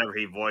 like it whenever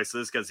he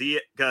voices because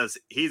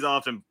he's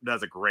often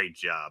does a great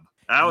job.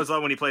 I always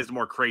love when he plays the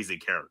more crazy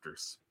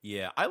characters.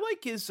 Yeah, I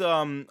like his.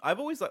 I've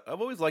always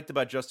liked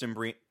about Justin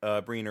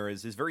Briner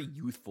is his very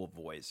youthful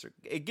voice.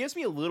 It gives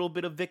me a little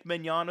bit of Vic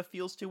Mignogna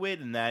feels to it,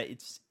 and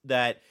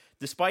that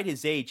despite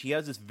his age, he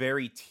has this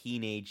very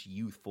teenage,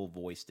 youthful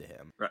voice to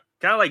him. Right.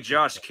 Kind of like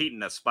Josh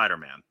Keaton as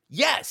Spider-Man.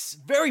 Yes,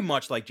 very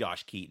much like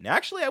Josh Keaton.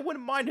 Actually, I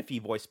wouldn't mind if he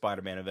voiced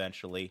Spider-Man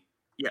eventually.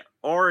 Yeah,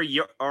 or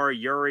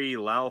Yuri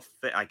Lauf.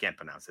 I can't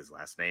pronounce his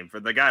last name for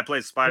the guy who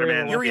plays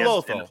Spider-Man Yuri in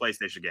Lotho. the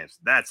PlayStation games.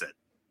 That's it.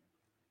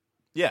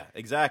 Yeah,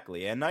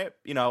 exactly. And I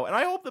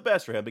hope the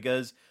best for him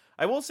because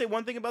I will say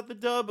one thing about the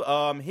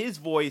dub. His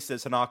voice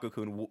as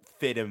Hanako-Kun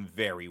fit him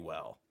very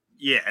well.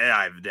 Yeah,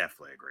 I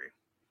definitely agree.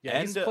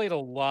 Yeah, he's played a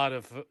lot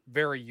of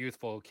very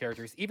youthful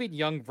characters, even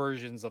young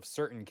versions of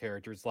certain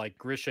characters like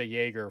Grisha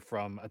Yeager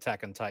from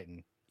Attack on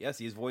Titan. Yes,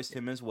 he's voiced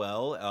him as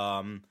well.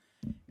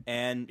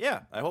 And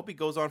yeah, I hope he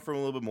goes on for a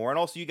little bit more. And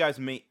also, you guys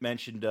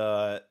mentioned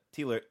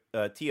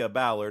Tia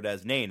Ballard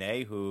as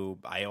Nene, who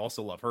I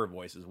also love her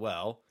voice as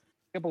well.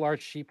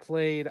 Art,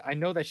 I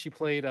know that she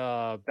played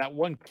that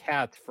one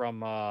cat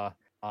from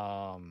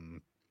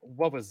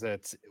what was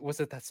it? Was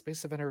it that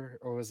Space Invader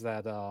or was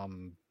that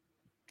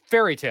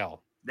Fairy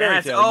Tale?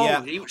 Yeah.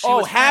 She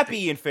was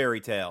Happy in Fairy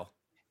Tale.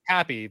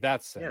 Happy,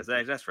 that's it.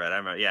 Yeah, that's right. I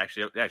remember. Yeah,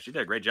 she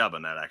did a great job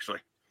on that, actually.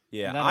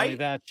 Yeah. Not only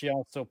that, she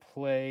also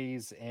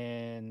plays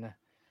in.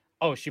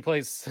 Oh, she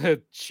plays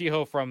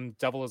Chiho from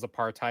Devil is a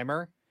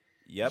Part-Timer.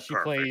 Yep. She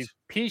plays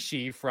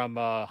Pishi from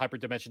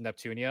Hyperdimension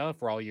Neptunia,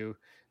 for all you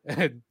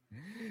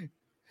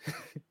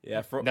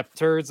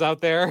Nepturds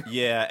out there.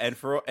 Yeah, and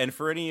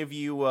for any of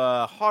you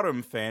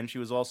Harem fans, she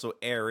was also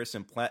Eris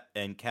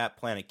in Cat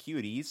Planet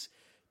Cuties.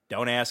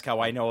 Don't ask how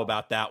I know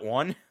about that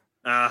one.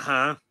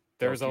 Uh-huh.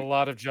 There's a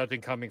lot of judging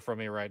coming from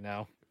me right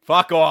now.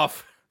 Fuck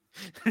off.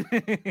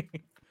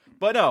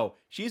 But no,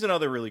 she's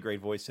another really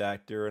great voice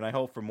actor, and I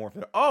hope for more of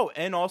her. Oh,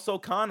 and also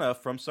Kana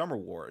from Summer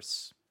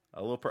Wars.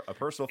 A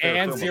personal favorite.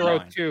 And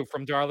film 02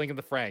 from Darling in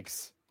the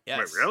Franxx. Yes.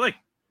 Wait, really?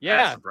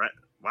 Yeah.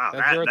 Wow,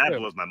 that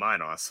blows my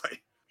mind, honestly.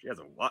 She has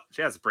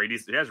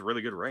a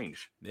really good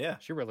range. Yeah.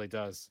 She really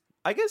does.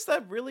 I guess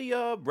that really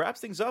wraps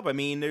things up. I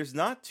mean, there's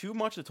not too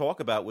much to talk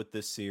about with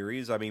this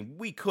series. I mean,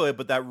 we could,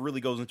 but that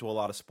really goes into a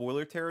lot of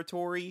spoiler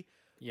territory.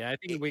 Yeah, I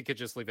think we could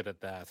just leave it at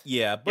that.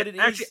 Yeah, but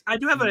I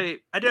do have an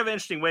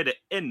interesting way to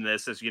end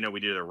this, as we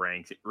do the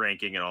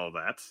ranking and all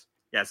that.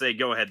 Yeah, say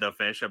go ahead though,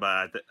 finish. I'll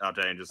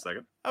tell you in just a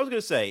second. I was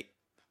gonna say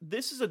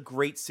this is a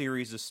great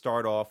series to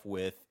start off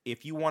with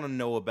if you want to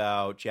know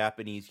about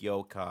Japanese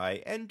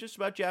yokai and just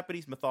about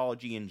Japanese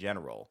mythology in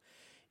general.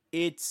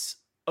 It's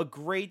a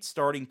great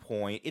starting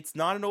point. It's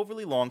not an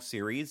overly long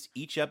series.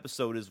 Each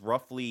episode is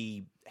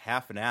roughly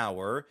half an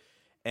hour.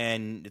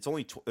 And it's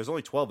there's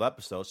only 12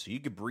 episodes, so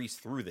you could breeze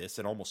through this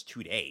in almost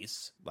 2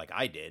 days, like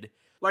I did.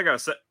 Like I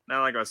was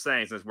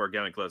saying, since we're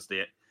getting close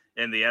to it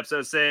in the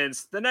episode,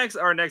 since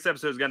our next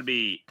episode is going to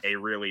be a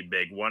really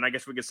big one, I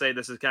guess we could say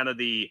this is kind of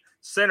the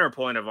center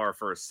point of our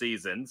first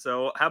season.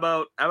 So how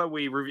about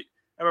we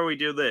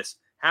do this?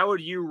 How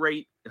would you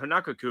rate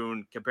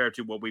Hanako-Kun compared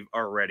to what we've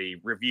already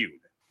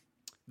reviewed?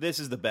 This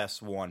is the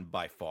best one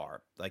by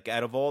far. Like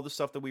out of all the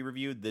stuff that we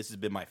reviewed, this has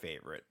been my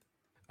favorite.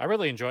 I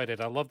really enjoyed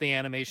it. I love the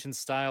animation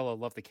style. I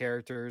love the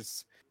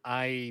characters.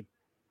 I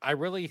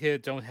really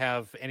don't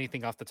have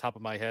anything off the top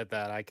of my head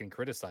that I can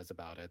criticize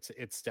about it.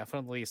 It's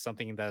definitely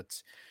something that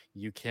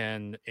you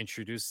can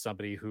introduce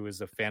somebody who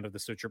is a fan of the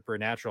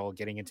supernatural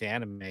getting into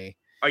anime.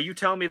 Are you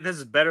telling me this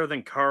is better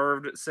than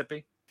Carved,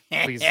 Sippy?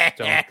 Please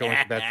don't go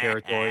into that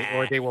territory,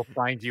 or they will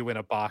find you in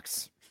a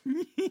box.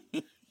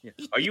 Yeah.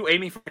 Are you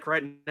aiming for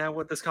right now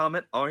with this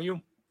comment? Are you?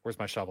 Where's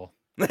my shovel?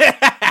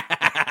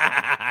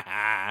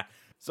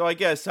 So I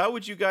guess, how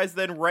would you guys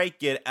then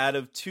rank it out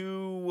of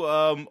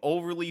 2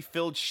 overly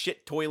filled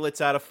shit toilets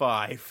out of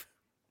 5?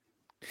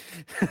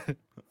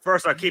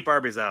 First, I'll keep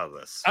Arby's out of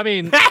this. I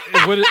mean,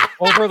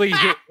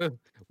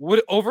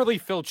 would overly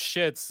filled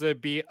shits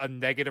be a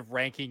negative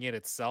ranking in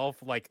itself?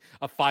 Like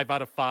a 5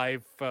 out of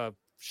 5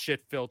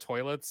 shit-filled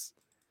toilets?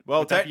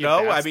 Well,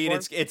 no, I mean,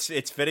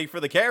 it's fitting for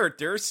the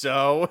character,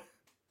 so...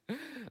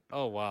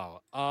 Oh,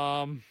 wow.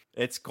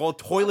 It's called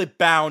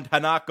Toilet-Bound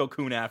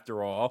Hanako-Kun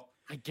after all.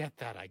 I get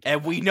that.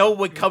 And we know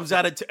what comes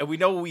out of, and we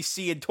know what we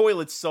see in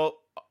toilets so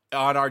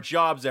on our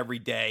jobs every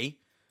day.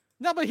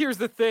 No, but here's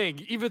the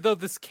thing. Even though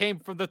this came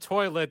from the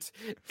toilet,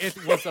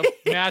 it was a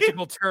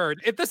magical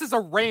turd. This is a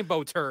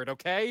rainbow turd,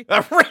 okay?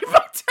 A rainbow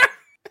turd?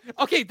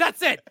 Okay,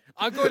 that's it.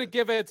 I'm going to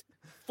give it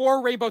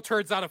 4 rainbow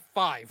turds out of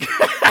 5.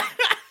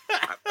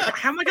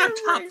 How am I going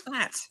to top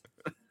that?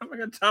 How am I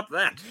going to top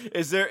that?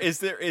 Is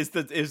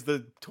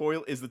the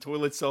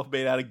toilet itself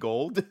made out of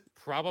gold?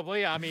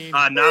 Probably. I mean,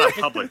 not a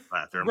public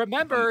bathroom.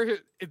 Remember,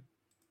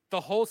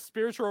 the whole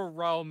spiritual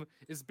realm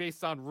is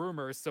based on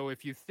rumors. So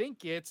if you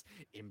think it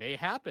may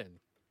happen.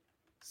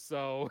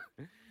 So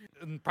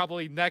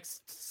probably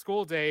next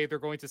school day, they're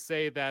going to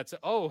say that,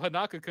 oh,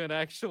 Hanako-kun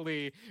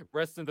actually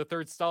rests in the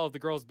third stall of the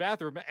girls'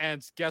 bathroom.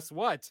 And guess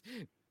what?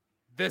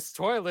 This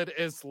toilet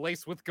is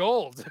laced with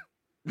gold.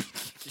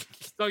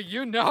 So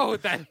you know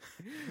that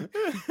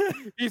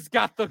he's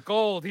got the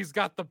gold. He's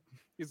got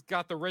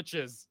the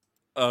riches.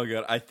 Oh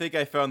god, I think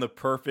I found the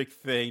perfect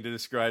thing to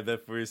describe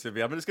that for you,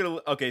 Sippy. I'm just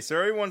gonna so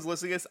everyone's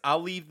listening to this,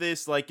 I'll leave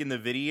this like in the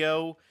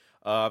video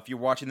if you're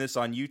watching this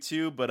on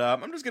YouTube, but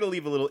I'm just gonna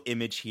leave a little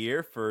image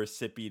here for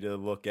Sippy to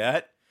look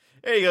at.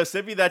 There you go,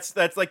 Sippy.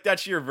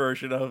 That's your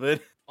version of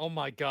it. Oh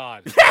my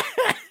god.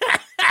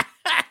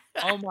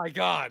 Oh my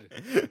god.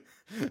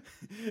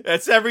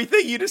 That's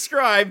everything you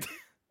described.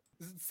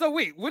 So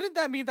wait, wouldn't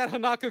that mean that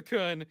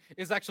Hanako-kun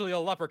is actually a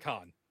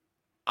leprechaun?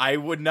 I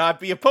would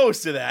not be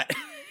opposed to that.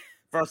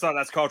 First off,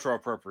 that's cultural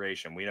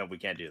appropriation. We know we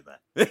can't do that.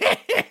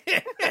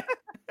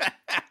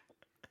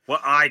 Well,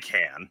 I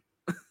can.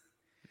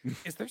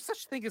 Is there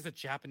such thing as a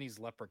Japanese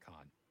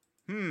leprechaun?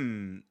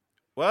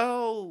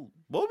 Well,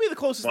 what would be the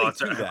closest thing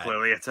to that?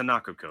 Clearly, it's a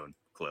Hanako-kun.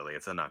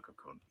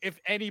 If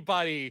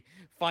anybody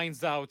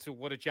finds out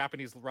what a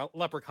Japanese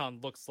leprechaun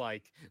looks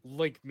like,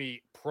 link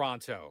me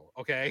pronto,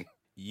 okay?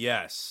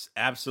 Yes,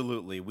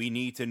 absolutely. We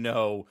need to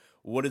know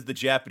what is the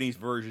Japanese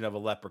version of a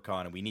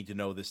leprechaun, and we need to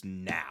know this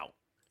now.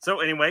 So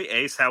anyway,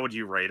 Ace, how would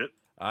you rate it?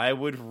 I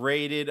would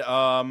rate it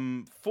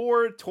 4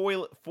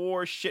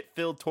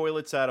 shit-filled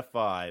toilets out of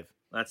 5.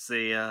 Let's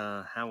see,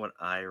 how would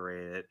I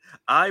rate it?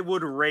 I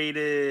would rate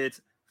it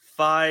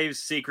 5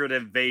 secret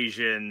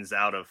invasions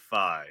out of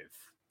 5.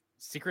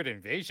 Secret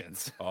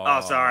invasions?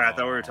 Oh, sorry. I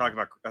thought we were talking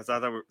about. I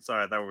thought we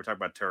were talking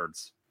about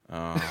turds.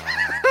 Oh,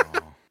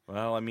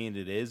 well, I mean,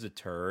 it is a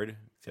turd.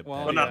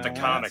 Well, not the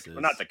comic.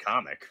 Well, not the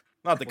comic.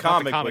 Not the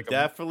comic, but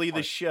definitely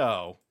the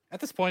show. At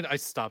this point, I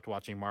stopped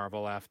watching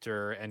Marvel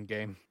after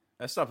Endgame.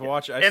 I stopped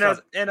watching. As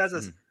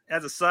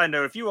a side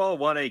note, if you all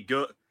want a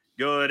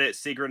good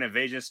secret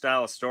invasion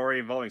style story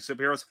involving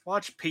superheroes,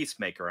 watch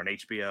Peacemaker on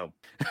HBO.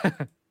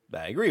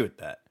 I agree with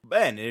that.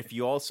 And if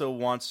you also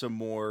want some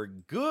more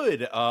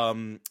good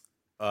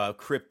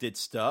cryptid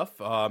stuff,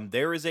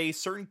 there is a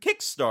certain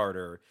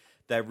Kickstarter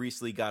that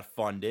recently got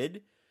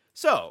funded.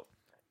 So,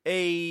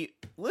 a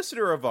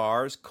listener of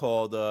ours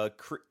called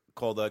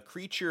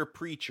Creature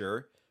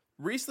Preacher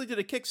recently did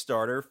a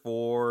Kickstarter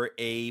for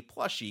a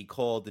plushie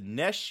called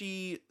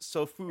Neshi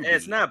Sofubi.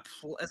 It's not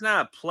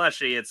a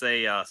plushie. It's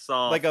a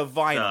soft, like a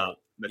vinyl.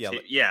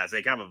 Yeah, it's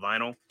a kind of a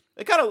vinyl.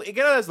 It kind of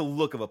has the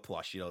look of a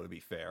plush, to be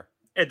fair.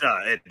 It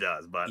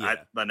does, but yeah.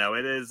 But no,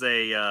 it is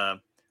a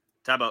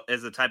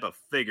type of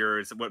figure.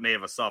 It's what made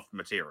of a soft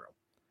material.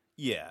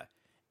 Yeah,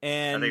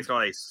 and I think it's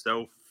called a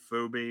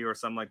Sofubi or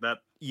something like that.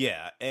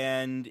 Yeah,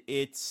 and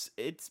it's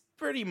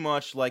pretty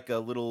much like a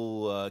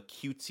little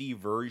cutesy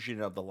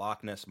version of the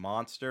Loch Ness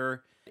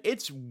Monster.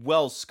 It's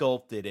well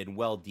sculpted and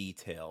well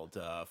detailed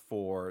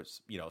for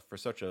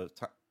such a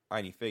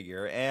tiny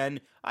figure,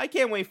 and I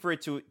can't wait for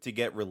it to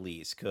get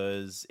released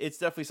because it's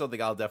definitely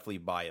something I'll definitely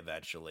buy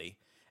eventually.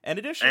 And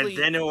additionally,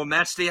 and then it will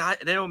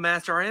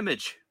match our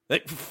image.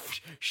 Like,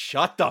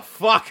 shut the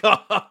fuck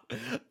up.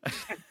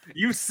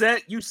 You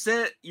said you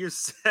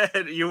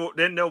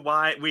didn't know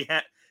why we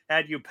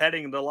had you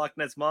petting the Loch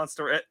Ness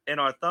Monster in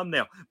our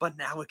thumbnail, but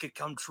now it could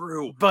come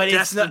true. But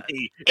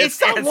Destiny, it's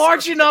not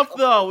large enough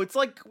though. It's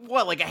like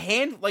what, like a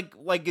hand, like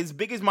as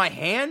big as my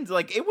hand.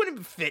 Like it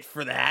wouldn't fit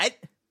for that.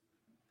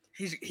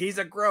 He's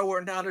a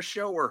grower, not a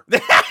shower.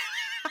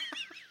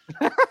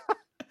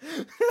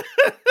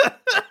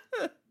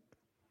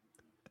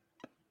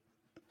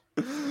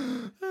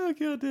 Oh,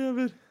 God damn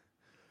it.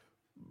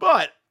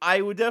 But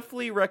I would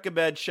definitely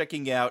recommend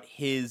checking out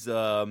his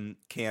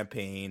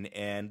campaign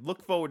and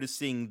look forward to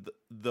seeing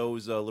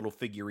those little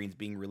figurines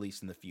being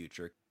released in the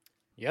future.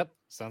 Yep,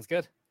 sounds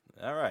good.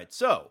 All right,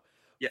 so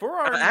yeah, for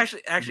our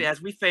actually,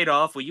 as we fade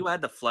off, will you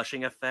add the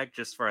flushing effect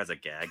just as a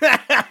gag?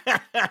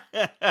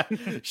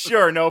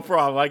 Sure, no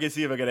problem. I can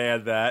see if I can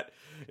add that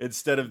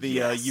instead of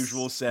the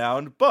usual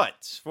sound.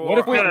 But for what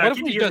if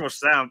we usual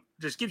sound?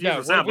 Just give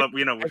usual sound, but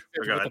we're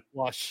good.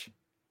 Flush.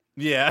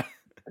 Yeah.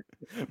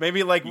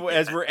 Maybe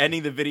as we're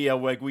ending the video,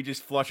 we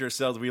just flush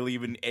ourselves. We'll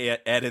even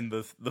add in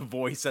the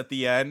voice at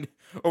the end,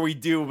 or we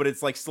do, but it's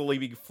slowly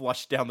being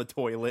flushed down the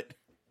toilet.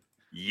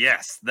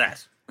 Yes,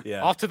 that.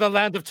 Yeah. Off to the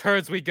land of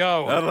turds we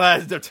go. The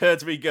land of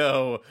turds we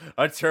go.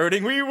 A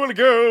turding we will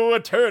go.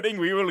 A turding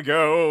we will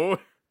go.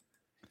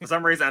 For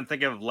some reason, I'm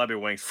thinking of Levy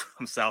Wings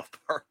from South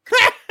Park.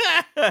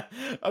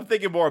 I'm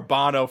thinking more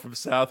Bono from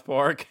South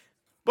Park,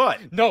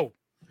 but no,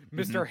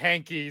 Mr.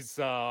 Hankey's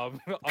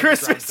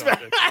Christmas.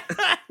 Howdy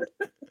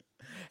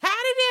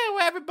do,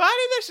 everybody.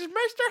 This is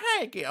Mr.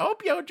 Hankey. I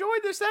hope you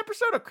enjoyed this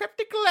episode of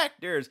Cryptic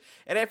Collectors.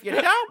 And if you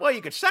don't, well,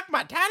 you can suck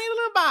my tiny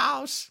little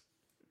balls.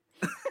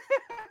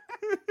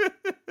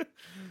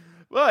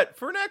 But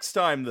for next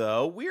time,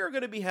 though, we are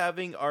going to be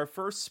having our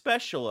first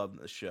special of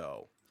the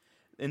show.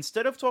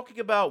 Instead of talking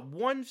about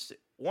one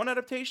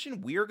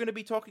adaptation, we are going to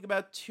be talking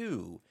about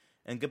 2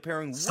 and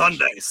comparing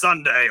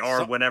Sunday,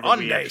 or whenever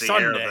we actually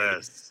air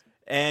this.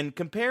 and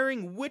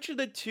comparing which of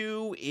the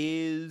two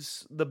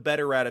is the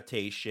better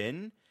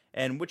adaptation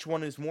and which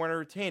one is more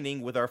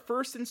entertaining with our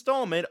first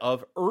installment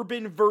of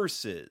Urban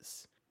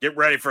Versus. Get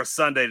ready for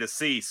Sunday to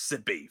see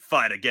Sippy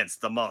fight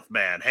against the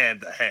Mothman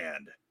hand to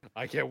hand.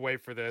 I can't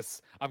wait for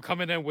this. I'm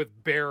coming in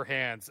with bare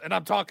hands, and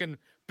I'm talking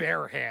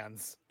bare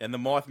hands. And the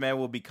Mothman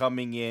will be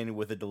coming in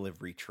with a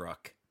delivery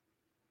truck.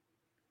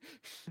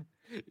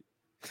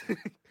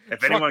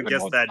 If anyone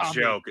gets that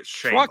joke, it's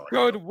shame Truck on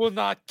good you. will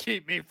not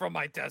keep me from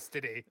my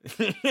destiny.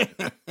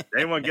 If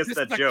anyone gets This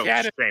that is a joke,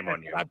 cannon, shame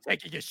on you. I'm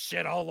taking a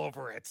shit all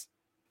over it.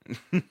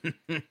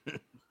 All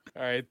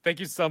right. Thank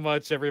you so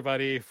much,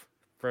 everybody,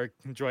 for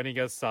joining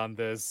us on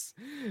this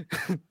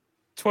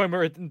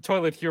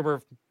toilet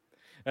humor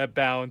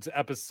bound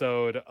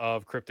episode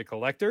of Cryptic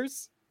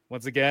Collectors.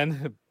 Once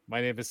again,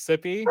 my name is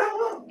Sippy.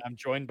 I'm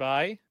joined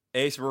by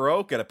Ace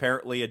Baroque and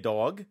apparently a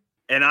dog.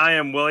 And I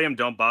am William.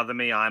 Don't bother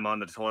me. I'm on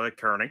the toilet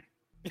kerning.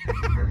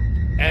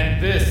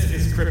 And this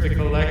is Cryptic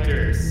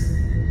Collectors.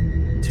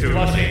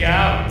 Flushing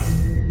out.